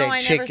guy puts that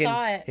I never chicken.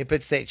 saw it. He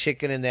puts that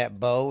chicken in that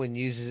bow and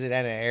uses it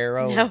as an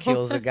arrow No. and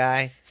kills a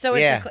guy. So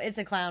yeah. it's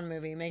a clown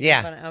movie. Making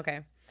Yeah. fun of,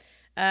 okay.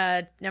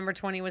 Number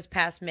 20 was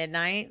Past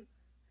Midnight.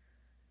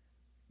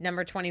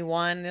 Number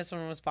 21, this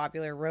one was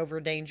popular,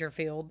 Rover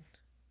Dangerfield.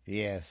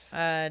 Yes.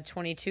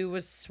 22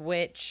 was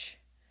Switch.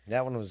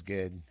 That one was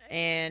good.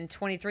 And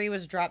 23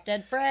 was Drop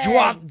Dead Fred.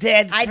 Drop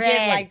Dead Fred. I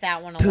did like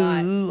that one a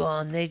lot. Poo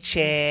on the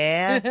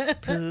chair.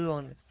 Poo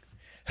on.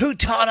 Who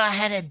taught her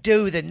how to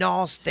do the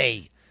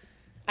nasty?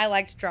 I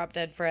liked Drop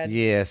Dead Fred.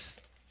 Yes.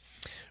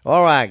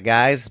 All right,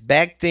 guys.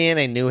 Back then,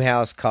 a new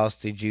house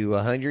costed you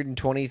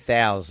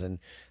 $120,000.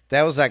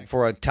 That was like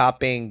for a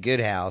top end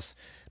good house,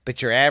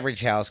 but your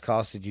average house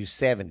costed you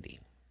 $70,000.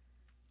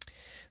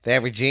 The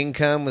average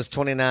income was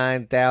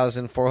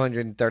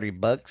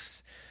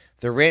 $29,430.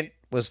 The rent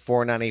was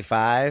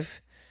 $4.95.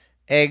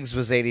 Eggs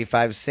was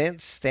 85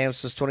 cents.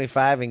 Stamps was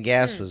 25, and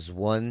gas was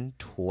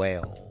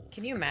 $1.12.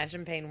 Can you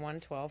imagine paying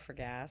 $1.12 for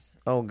gas?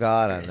 Oh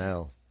God, I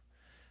know.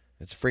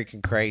 It's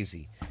freaking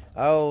crazy.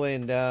 Oh,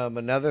 and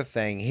another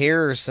thing.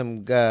 Here's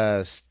some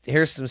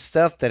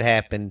stuff that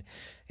happened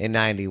in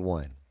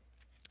 '91.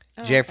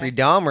 Jeffrey okay.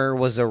 Dahmer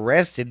was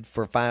arrested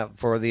for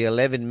the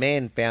 11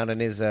 men found in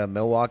his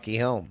Milwaukee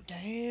home.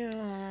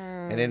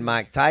 Damn. And then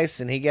Mike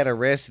Tyson, he got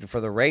arrested for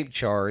the rape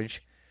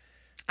charge.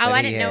 Oh, that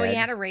I he didn't know he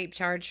had. had a rape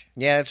charge.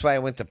 Yeah, that's why he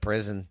went to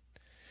prison.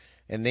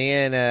 And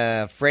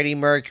then Freddie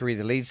Mercury,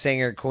 the lead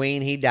singer of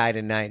Queen, he died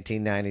in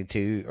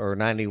 1992 or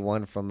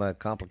 91 from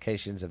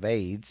complications of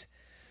AIDS.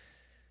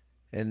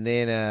 And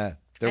then I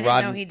didn't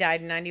know he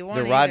died in 91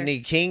 the either. Rodney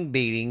King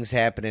beatings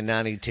happened in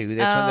 92.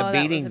 That's when Oh, the that was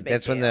a beatings. big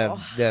That's when deal.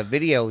 the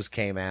videos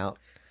came out.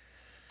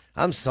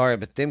 I'm sorry,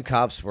 but them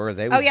cops were.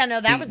 They Oh, was yeah, no,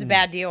 that was a beating-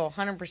 bad deal.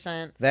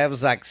 100%. That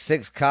was like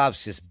 6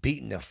 cops just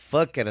beating the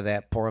fuck out of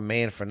that poor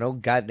man for no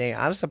goddamn.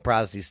 I'm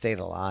surprised he stayed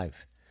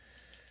alive.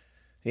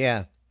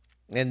 Yeah.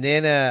 And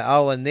then,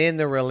 and then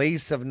the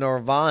release of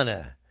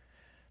Nirvana.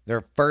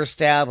 Their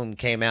first album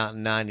came out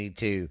in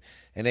 92.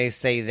 And they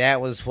say that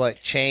was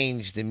what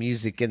changed the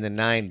music in the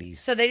 90s.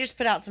 So they just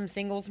put out some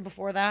singles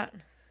before that?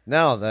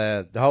 No,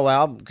 the whole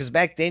album. Because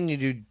back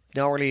then,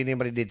 not really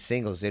anybody did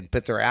singles. They'd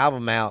put their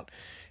album out.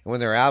 And when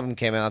their album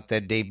came out,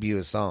 they'd debut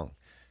a song.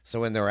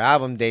 So when their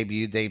album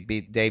debuted, they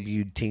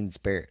debuted Teen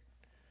Spirit.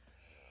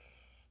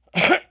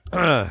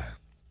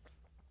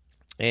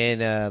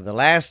 And the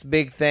last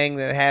big thing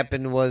that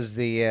happened was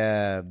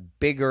the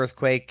big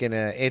earthquake in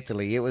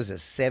Italy. It was a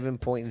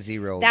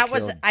 7.0. That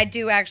was, I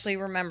do actually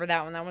remember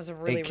that one. That was a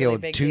really, it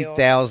killed really big deal.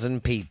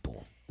 2,000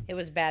 people. It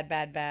was bad,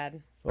 bad,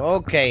 bad.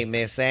 Okay,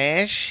 Miss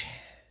Ash.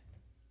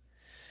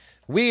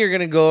 We are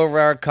going to go over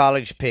our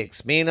college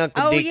picks. Me and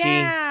Uncle Dickie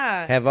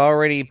have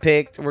already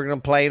picked. We're going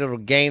to play a little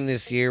game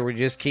this year. We're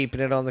just keeping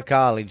it on the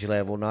college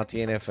level, not the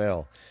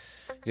NFL.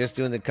 Just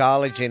doing the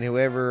college, and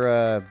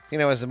whoever,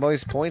 has the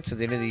most points at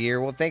the end of the year,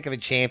 we'll think of a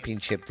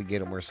championship to get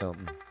them or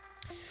something.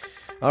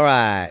 All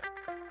right.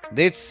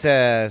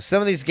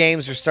 Some of these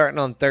games are starting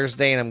on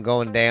Thursday, and I'm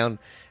going down.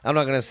 I'm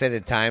not going to say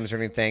the times or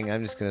anything.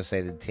 I'm just going to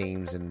say the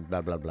teams and blah,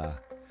 blah, blah.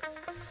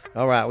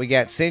 All right. We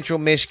got Central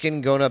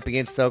Michigan going up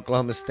against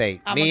Oklahoma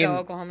State. I'm going to go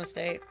Oklahoma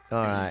State.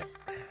 All right.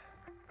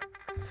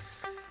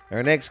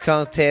 Our next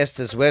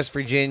contest is West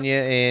Virginia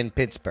and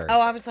Pittsburgh.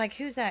 Oh, I was like,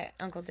 who's that,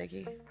 Uncle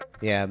Dickie?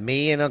 Yeah,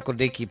 me and Uncle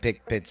Dickie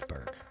picked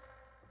Pittsburgh.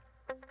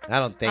 I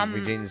don't think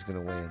Virginia's going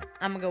to win.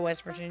 I'm going to go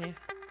West Virginia.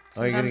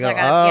 Oh, you're going to go?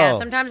 Yeah,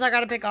 sometimes I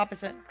got to pick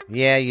opposite.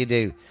 Yeah, you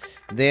do.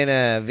 Then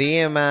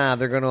VMI,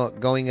 they're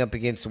going up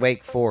against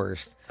Wake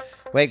Forest.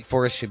 Wake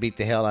Forest should beat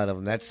the hell out of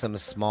them. That's some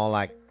small,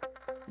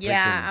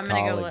 yeah, I'm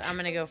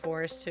gonna go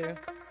Forest too.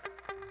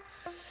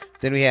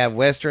 Then we have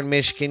Western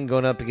Michigan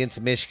going up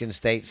against Michigan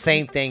State.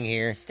 Same thing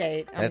here.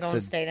 State. I'm going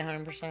State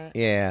 100%.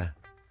 Yeah.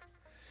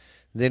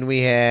 Then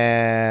we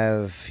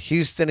have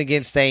Houston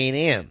against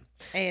A&M.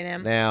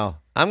 A&M. Now,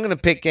 I'm going to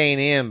pick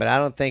A&M, but I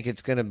don't think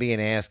it's going to be an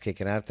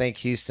ass-kicking. I think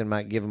Houston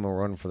might give them a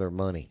run for their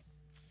money.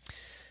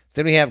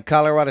 Then we have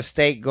Colorado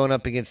State going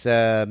up against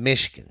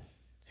Michigan.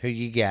 Who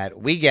you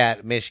got? We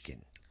got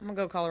Michigan. I'm going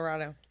to go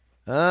Colorado.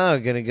 Oh,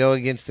 going to go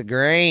against the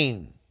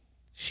grain.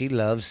 She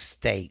loves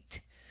State.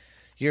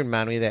 You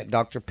remind me of that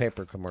Dr.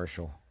 Pepper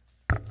commercial.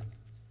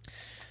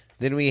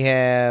 Then we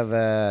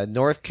have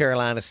North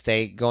Carolina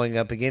State going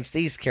up against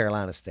East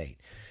Carolina State.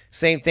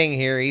 Same thing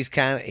here. East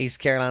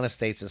Carolina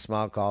State's a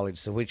small college,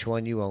 so which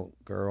one you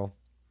want, girl?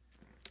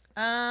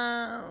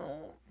 I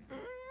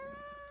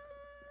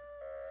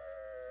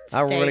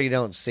really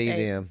don't see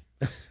them.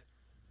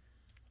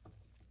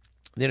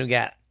 Then we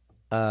got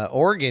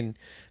Oregon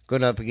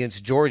going up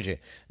against Georgia.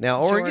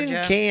 Now, Oregon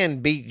can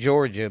beat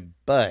Georgia,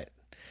 but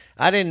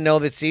I didn't know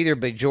this either,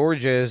 but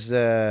Georgia's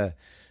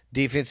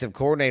defensive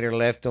coordinator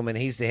left them, and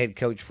he's the head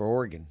coach for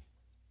Oregon.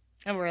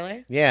 Oh,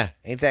 really? Yeah.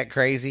 Ain't that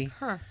crazy?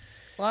 Huh.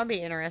 Well, that'll be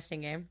an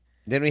interesting game.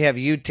 Then we have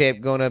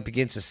UTEP going up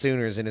against the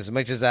Sooners, and as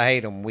much as I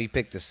hate them, we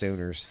picked the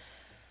Sooners.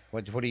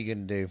 What are you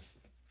going to do?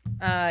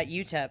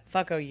 UTEP.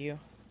 Fuck OU.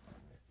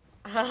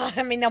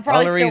 I mean, they'll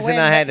probably still win. The reason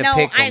I had to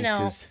pick them, I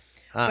know.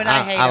 But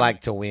I hate them. I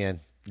like to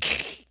win.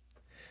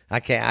 I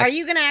can't. Are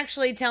you going to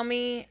actually tell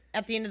me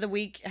at the end of the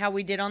week how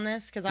we did on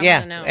this? Because I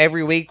want to know.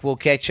 Every week we'll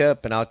catch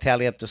up, and I'll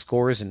tally up the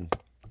scores, and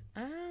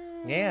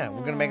yeah, we're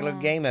going to make a little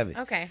game of it.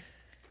 Okay.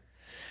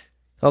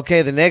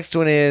 Okay, the next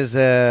one is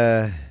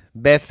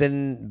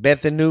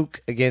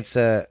Bethanook against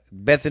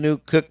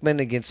Bethanook Cookman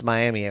against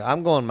Miami.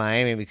 I'm going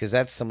Miami because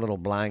that's some little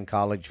blind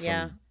college from.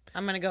 Yeah,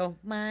 I'm going to go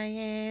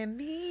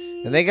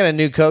Miami. And they got a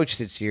new coach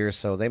this year,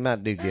 so they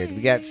might do good.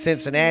 We got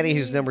Cincinnati,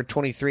 who's number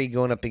 23,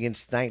 going up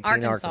against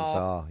 19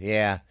 Arkansas.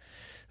 Yeah.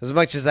 As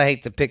much as I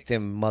hate to pick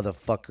them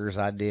motherfuckers,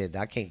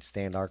 I can't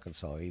stand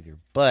Arkansas either.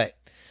 But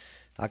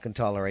I can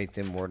tolerate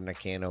them more than I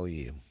can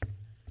OU.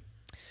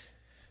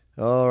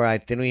 All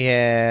right, then we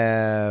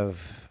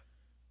have...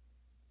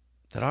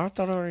 I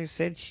thought I already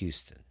said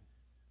Houston.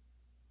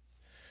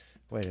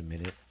 Wait a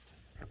minute.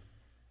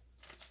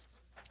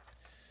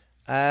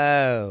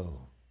 Oh,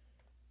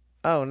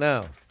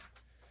 no.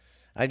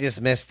 I just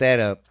messed that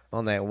up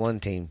on that one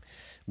team.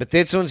 But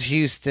this one's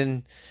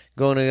Houston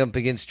going up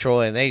against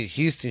Troy, and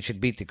Houston should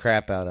beat the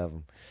crap out of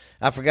them.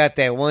 I forgot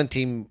that one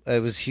team.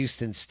 It was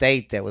Houston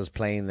State that was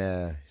playing.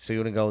 So you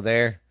want to go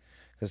there?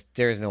 Because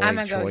there's no way. I'm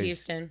going to go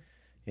Houston.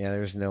 Yeah,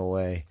 there's no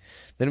way.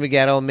 Then we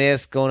got Ole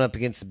Miss going up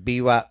against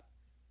BYU.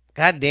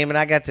 God damn it,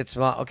 I got that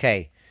small.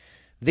 Okay,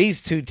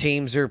 these two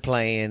teams are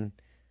playing.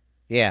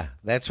 Yeah,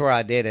 that's where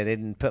I did. I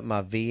didn't put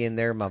my V in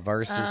there, my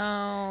verses.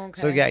 Oh,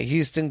 okay. So we got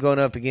Houston going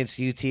up against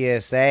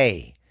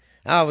UTSA.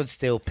 I would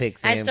still pick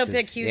them. I still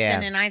pick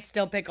Houston, and I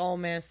still pick Ole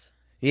Miss.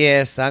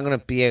 Yes, I'm going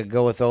to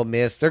go with Ole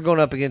Miss. They're going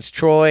up against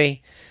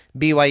Troy.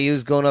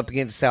 BYU's going up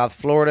against South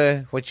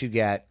Florida. What you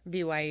got?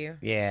 BYU.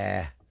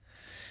 Yeah.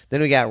 Then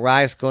we got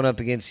Rice going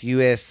up against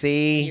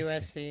USC.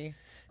 USC.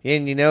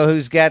 And you know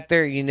who's got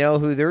you know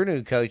who their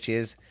new coach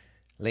is?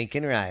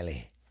 Lincoln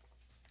Riley.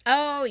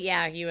 Oh,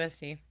 yeah,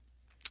 USC.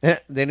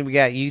 Then we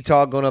got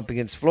Utah going up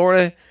against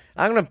Florida.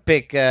 I'm going to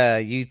pick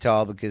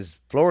Utah because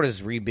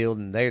Florida's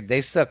rebuilding.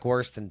 They suck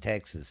worse than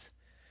Texas.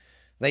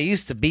 They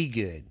used to be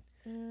good.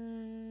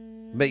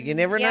 But you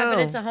never know. Yeah,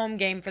 but it's a home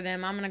game for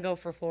them. I'm going to go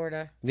for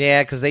Florida.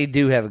 Yeah, because they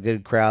do have a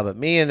good crowd. But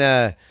me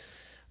and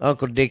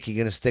Uncle Dickie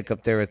going to stick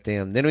up there with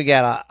them. Then we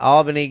got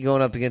Albany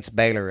going up against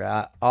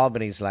Baylor.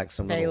 Albany's like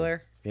some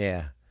Baylor.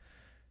 Yeah.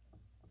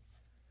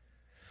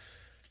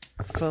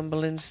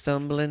 Fumbling,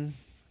 stumbling.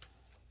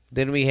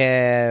 Then we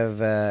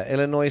have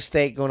Illinois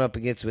State going up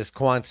against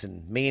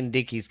Wisconsin. Me and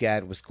Dickie's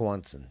got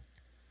Wisconsin.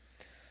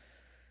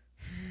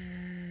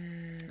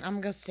 I'm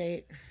going to go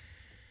State.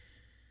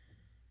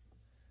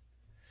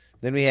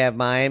 Then we have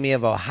Miami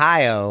of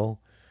Ohio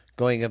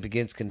going up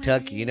against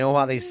Kentucky. You know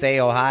how they say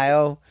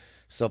Ohio?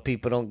 So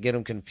people don't get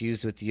them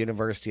confused with the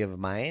University of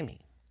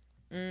Miami.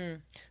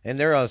 And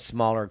they're a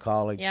smaller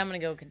college. Yeah, I'm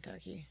going to go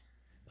Kentucky.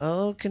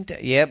 Oh,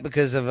 Kentucky. Yeah,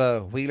 because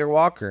of Wheeler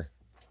Walker.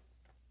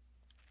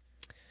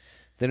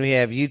 Then we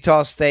have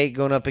Utah State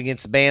going up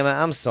against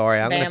Bama. I'm sorry.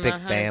 I'm going to pick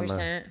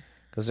Bama.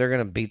 Because they're going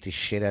to beat the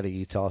shit out of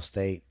Utah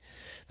State.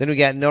 Then we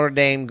got Notre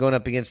Dame going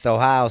up against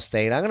Ohio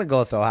State. I'm going to go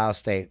with Ohio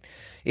State.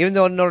 Even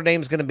though Notre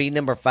Dame's going to be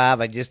number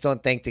 5, I just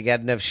don't think they got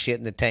enough shit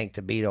in the tank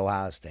to beat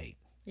Ohio State.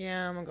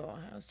 Yeah, I'm going to go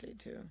Ohio State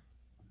too.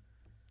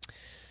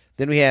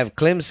 Then we have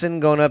Clemson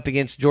going up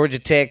against Georgia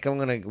Tech.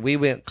 We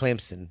went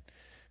Clemson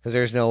because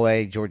there's no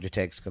way Georgia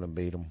Tech's going to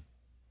beat them.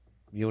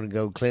 You want to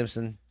go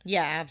Clemson?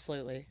 Yeah,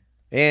 absolutely.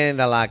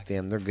 And I like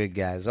them. They're good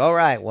guys. All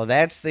right. Well,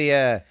 that's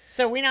the...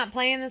 So we not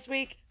playing this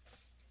week?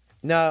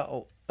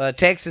 No,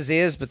 Texas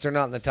is, but they're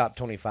not in the top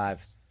 25.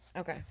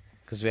 Okay.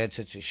 Because we had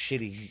such a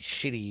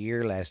shitty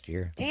year last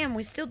year. Damn,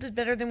 we still did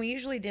better than we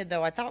usually did,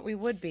 though. I thought we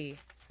would be.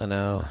 I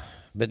know.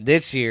 But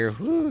this year,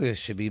 it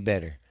should be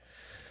better.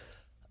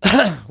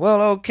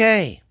 Well,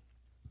 okay.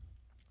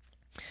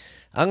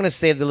 I'm going to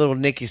save the little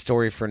Nikki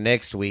story for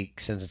next week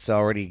since it's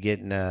already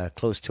getting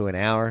close to an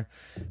hour.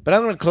 But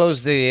I'm going to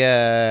close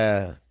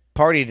the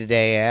party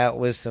today out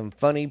with some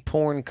funny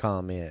porn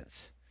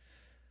comments.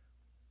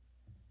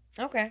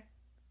 Okay.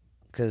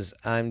 Because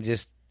I'm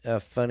just a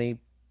funny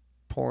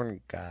porn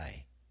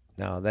guy.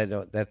 No,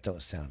 that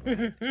don't sound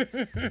right.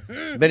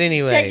 But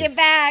anyways. Take it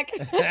back.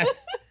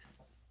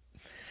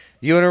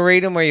 You want to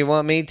read them or you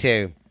want me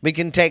to? We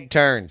can take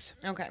turns.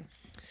 Okay.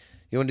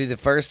 You want to do the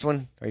first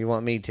one or you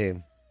want me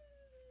to?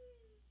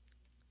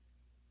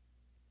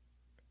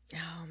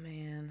 Oh,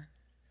 man.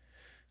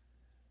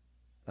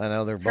 I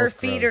know they're both Her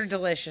feet gross. are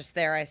delicious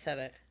there. I said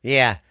it.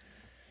 Yeah.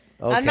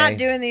 Okay. I'm not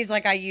doing these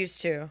like I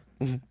used to.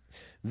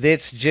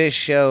 This just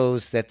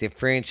shows that the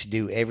French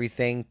do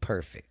everything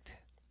perfect.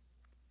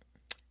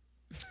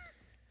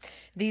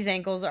 These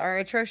ankles are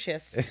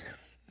atrocious.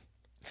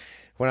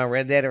 When I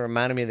read that, it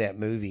reminded me of that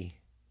movie.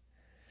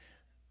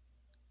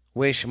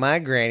 Wish my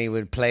granny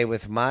would play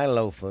with my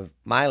loaf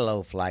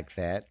like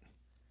that.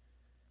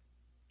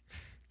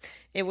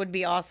 It would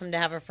be awesome to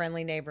have a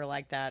friendly neighbor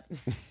like that.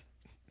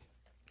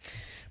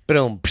 But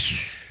all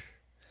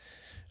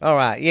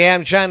right, yeah,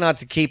 I'm trying not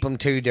to keep them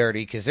too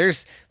dirty because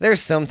there's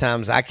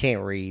sometimes I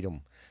can't read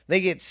them.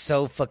 They get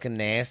so fucking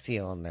nasty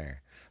on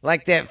there,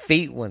 like that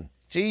feet one.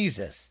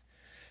 Jesus,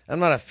 I'm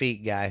not a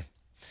feet guy.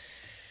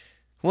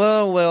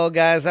 Well,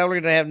 guys, I really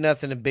don't have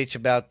nothing to bitch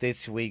about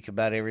this week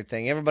about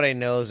everything. Everybody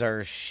knows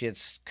our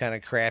shit's kind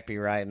of crappy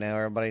right now.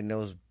 Everybody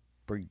knows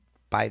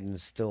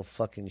Biden's still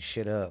fucking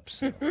shit up.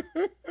 So.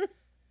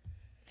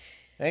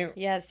 Ain't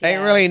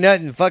really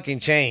nothing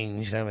fucking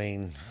changed. I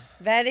mean.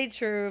 Very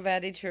true,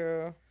 very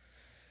true.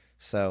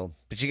 So,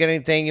 but you got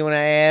anything you want to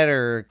add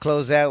or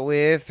close out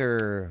with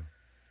or?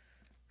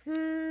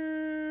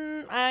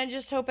 I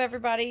just hope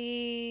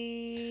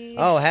everybody.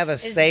 Have a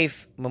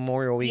safe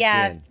Memorial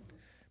weekend. Yeah.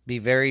 Be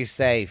very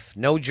safe.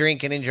 No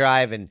drinking and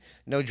driving.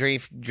 No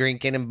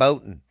drinking and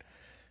boating.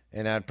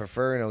 And I'd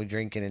prefer no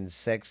drinking and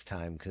sex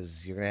time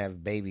because you're going to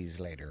have babies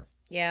later.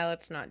 Yeah,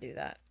 let's not do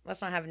that.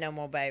 Let's not have no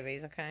more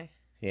babies, okay?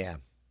 Yeah.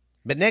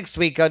 But next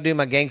week I'll do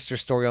my gangster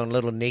story on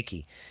Little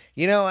Nicky.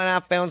 You know, and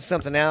I found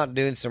something out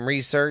doing some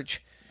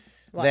research.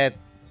 What? That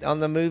on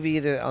the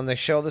movie, on the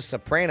show The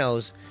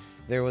Sopranos,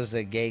 there was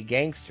a gay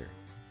gangster.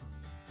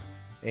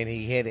 And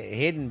he had it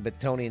hidden,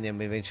 but Tony and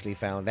them eventually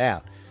found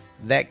out.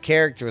 That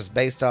character was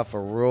based off a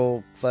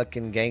real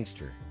fucking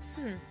gangster.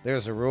 There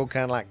was a real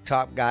kind of like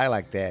top guy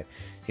like that.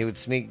 He would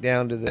sneak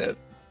down to the...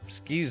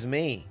 Excuse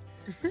me.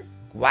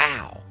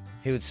 Wow.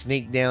 He would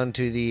sneak down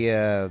to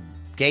the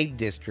gay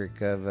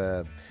district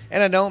of...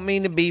 and I don't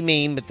mean to be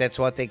mean, but that's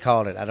what they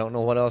called it. I don't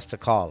know what else to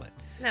call it.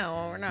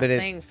 No, we're not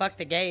saying fuck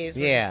the gays.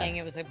 We're just saying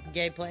it was a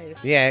gay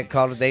place. Yeah, it's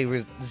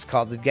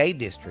called the gay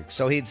district.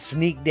 So he'd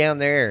sneak down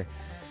there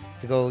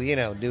to go,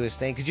 do his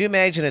thing. Could you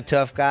imagine a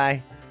tough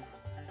guy?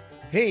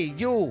 Hey,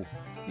 you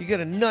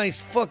got a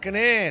nice fucking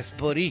ass,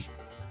 buddy.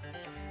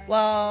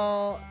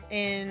 Well,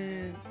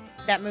 in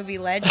that movie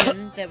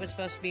Legend that was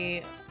supposed to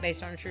be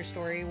based on a true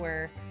story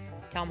where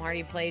Tom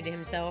Hardy played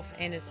himself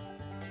and his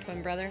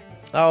twin brother.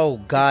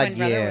 Oh, God, his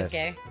twin brother was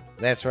gay.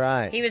 That's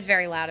right. He was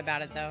very loud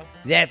about it, though.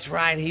 That's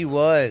right, he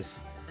was.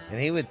 And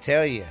he would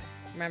tell you.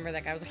 Remember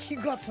that guy was like, you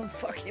got some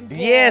fucking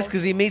balls. Yes,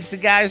 because he meets the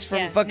guys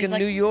from fucking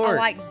New York. I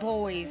like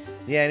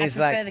boys. Yeah, and he's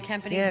like, the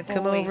company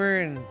come over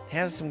and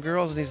have some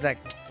girls. And he's like,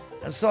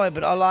 I'm sorry,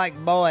 but I like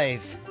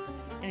boys.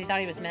 And he thought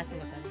he was messing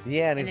with them.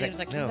 Yeah, and he was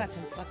like, you got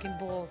some fucking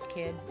balls,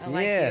 kid. I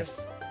like you.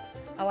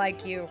 I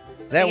like you.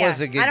 That was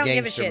a good gangster movie. I don't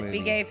give a shit. Movie.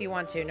 Be gay if you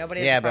want to.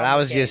 Nobody has Yeah, a but I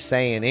was just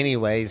saying,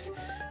 anyways,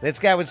 this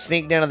guy would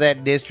sneak down to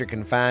that district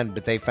and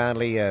but they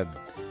finally,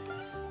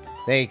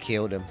 they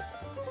killed him.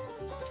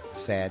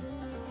 Sad.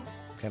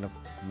 Kind of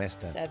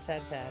Messed up.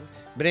 Sad.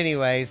 But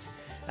anyways,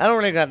 I don't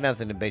really got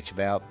nothing to bitch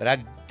about. But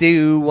I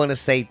do want to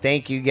say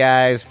thank you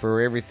guys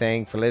for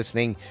everything, for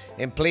listening.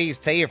 And please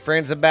tell your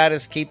friends about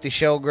us. Keep the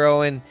show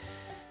growing.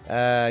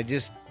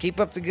 Just keep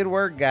up the good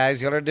work,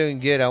 guys. Y'all are doing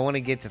good. I want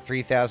to get to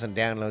 3,000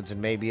 downloads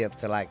and maybe up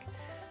to like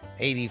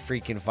 80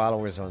 freaking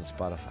followers on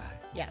Spotify.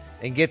 Yes.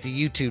 And get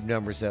the YouTube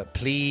numbers up,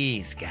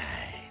 please,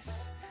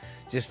 guys.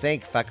 Just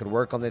think, if I could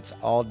work on this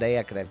all day,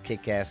 I could have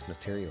kick-ass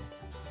material.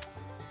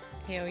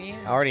 Hell yeah.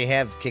 I already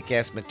have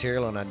kick-ass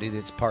material, and I do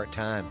this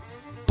part-time.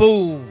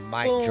 Boom!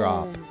 Mic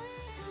drop.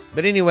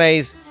 But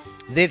anyways,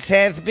 this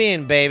has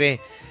been, baby,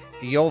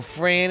 your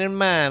friend and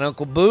mine,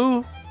 Uncle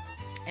Boo.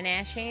 And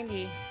Ash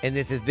Handy. And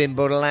this has been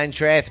Borderline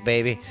Trash,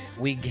 baby.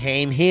 We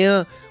came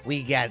here,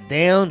 we got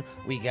down,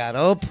 we got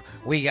up,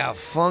 we got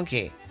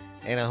funky.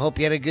 And I hope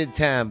you had a good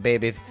time,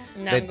 baby.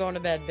 Now I'm going to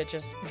bed,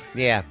 bitches.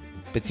 Yeah.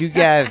 But you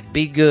guys,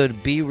 be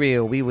good, be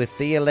real. We will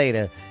see you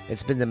later.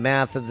 It's been the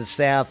mouth of the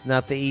south,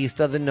 not the east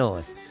or the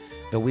north.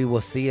 But we will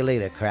see you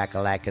later,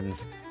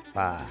 crack-a-lackins.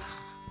 Bye.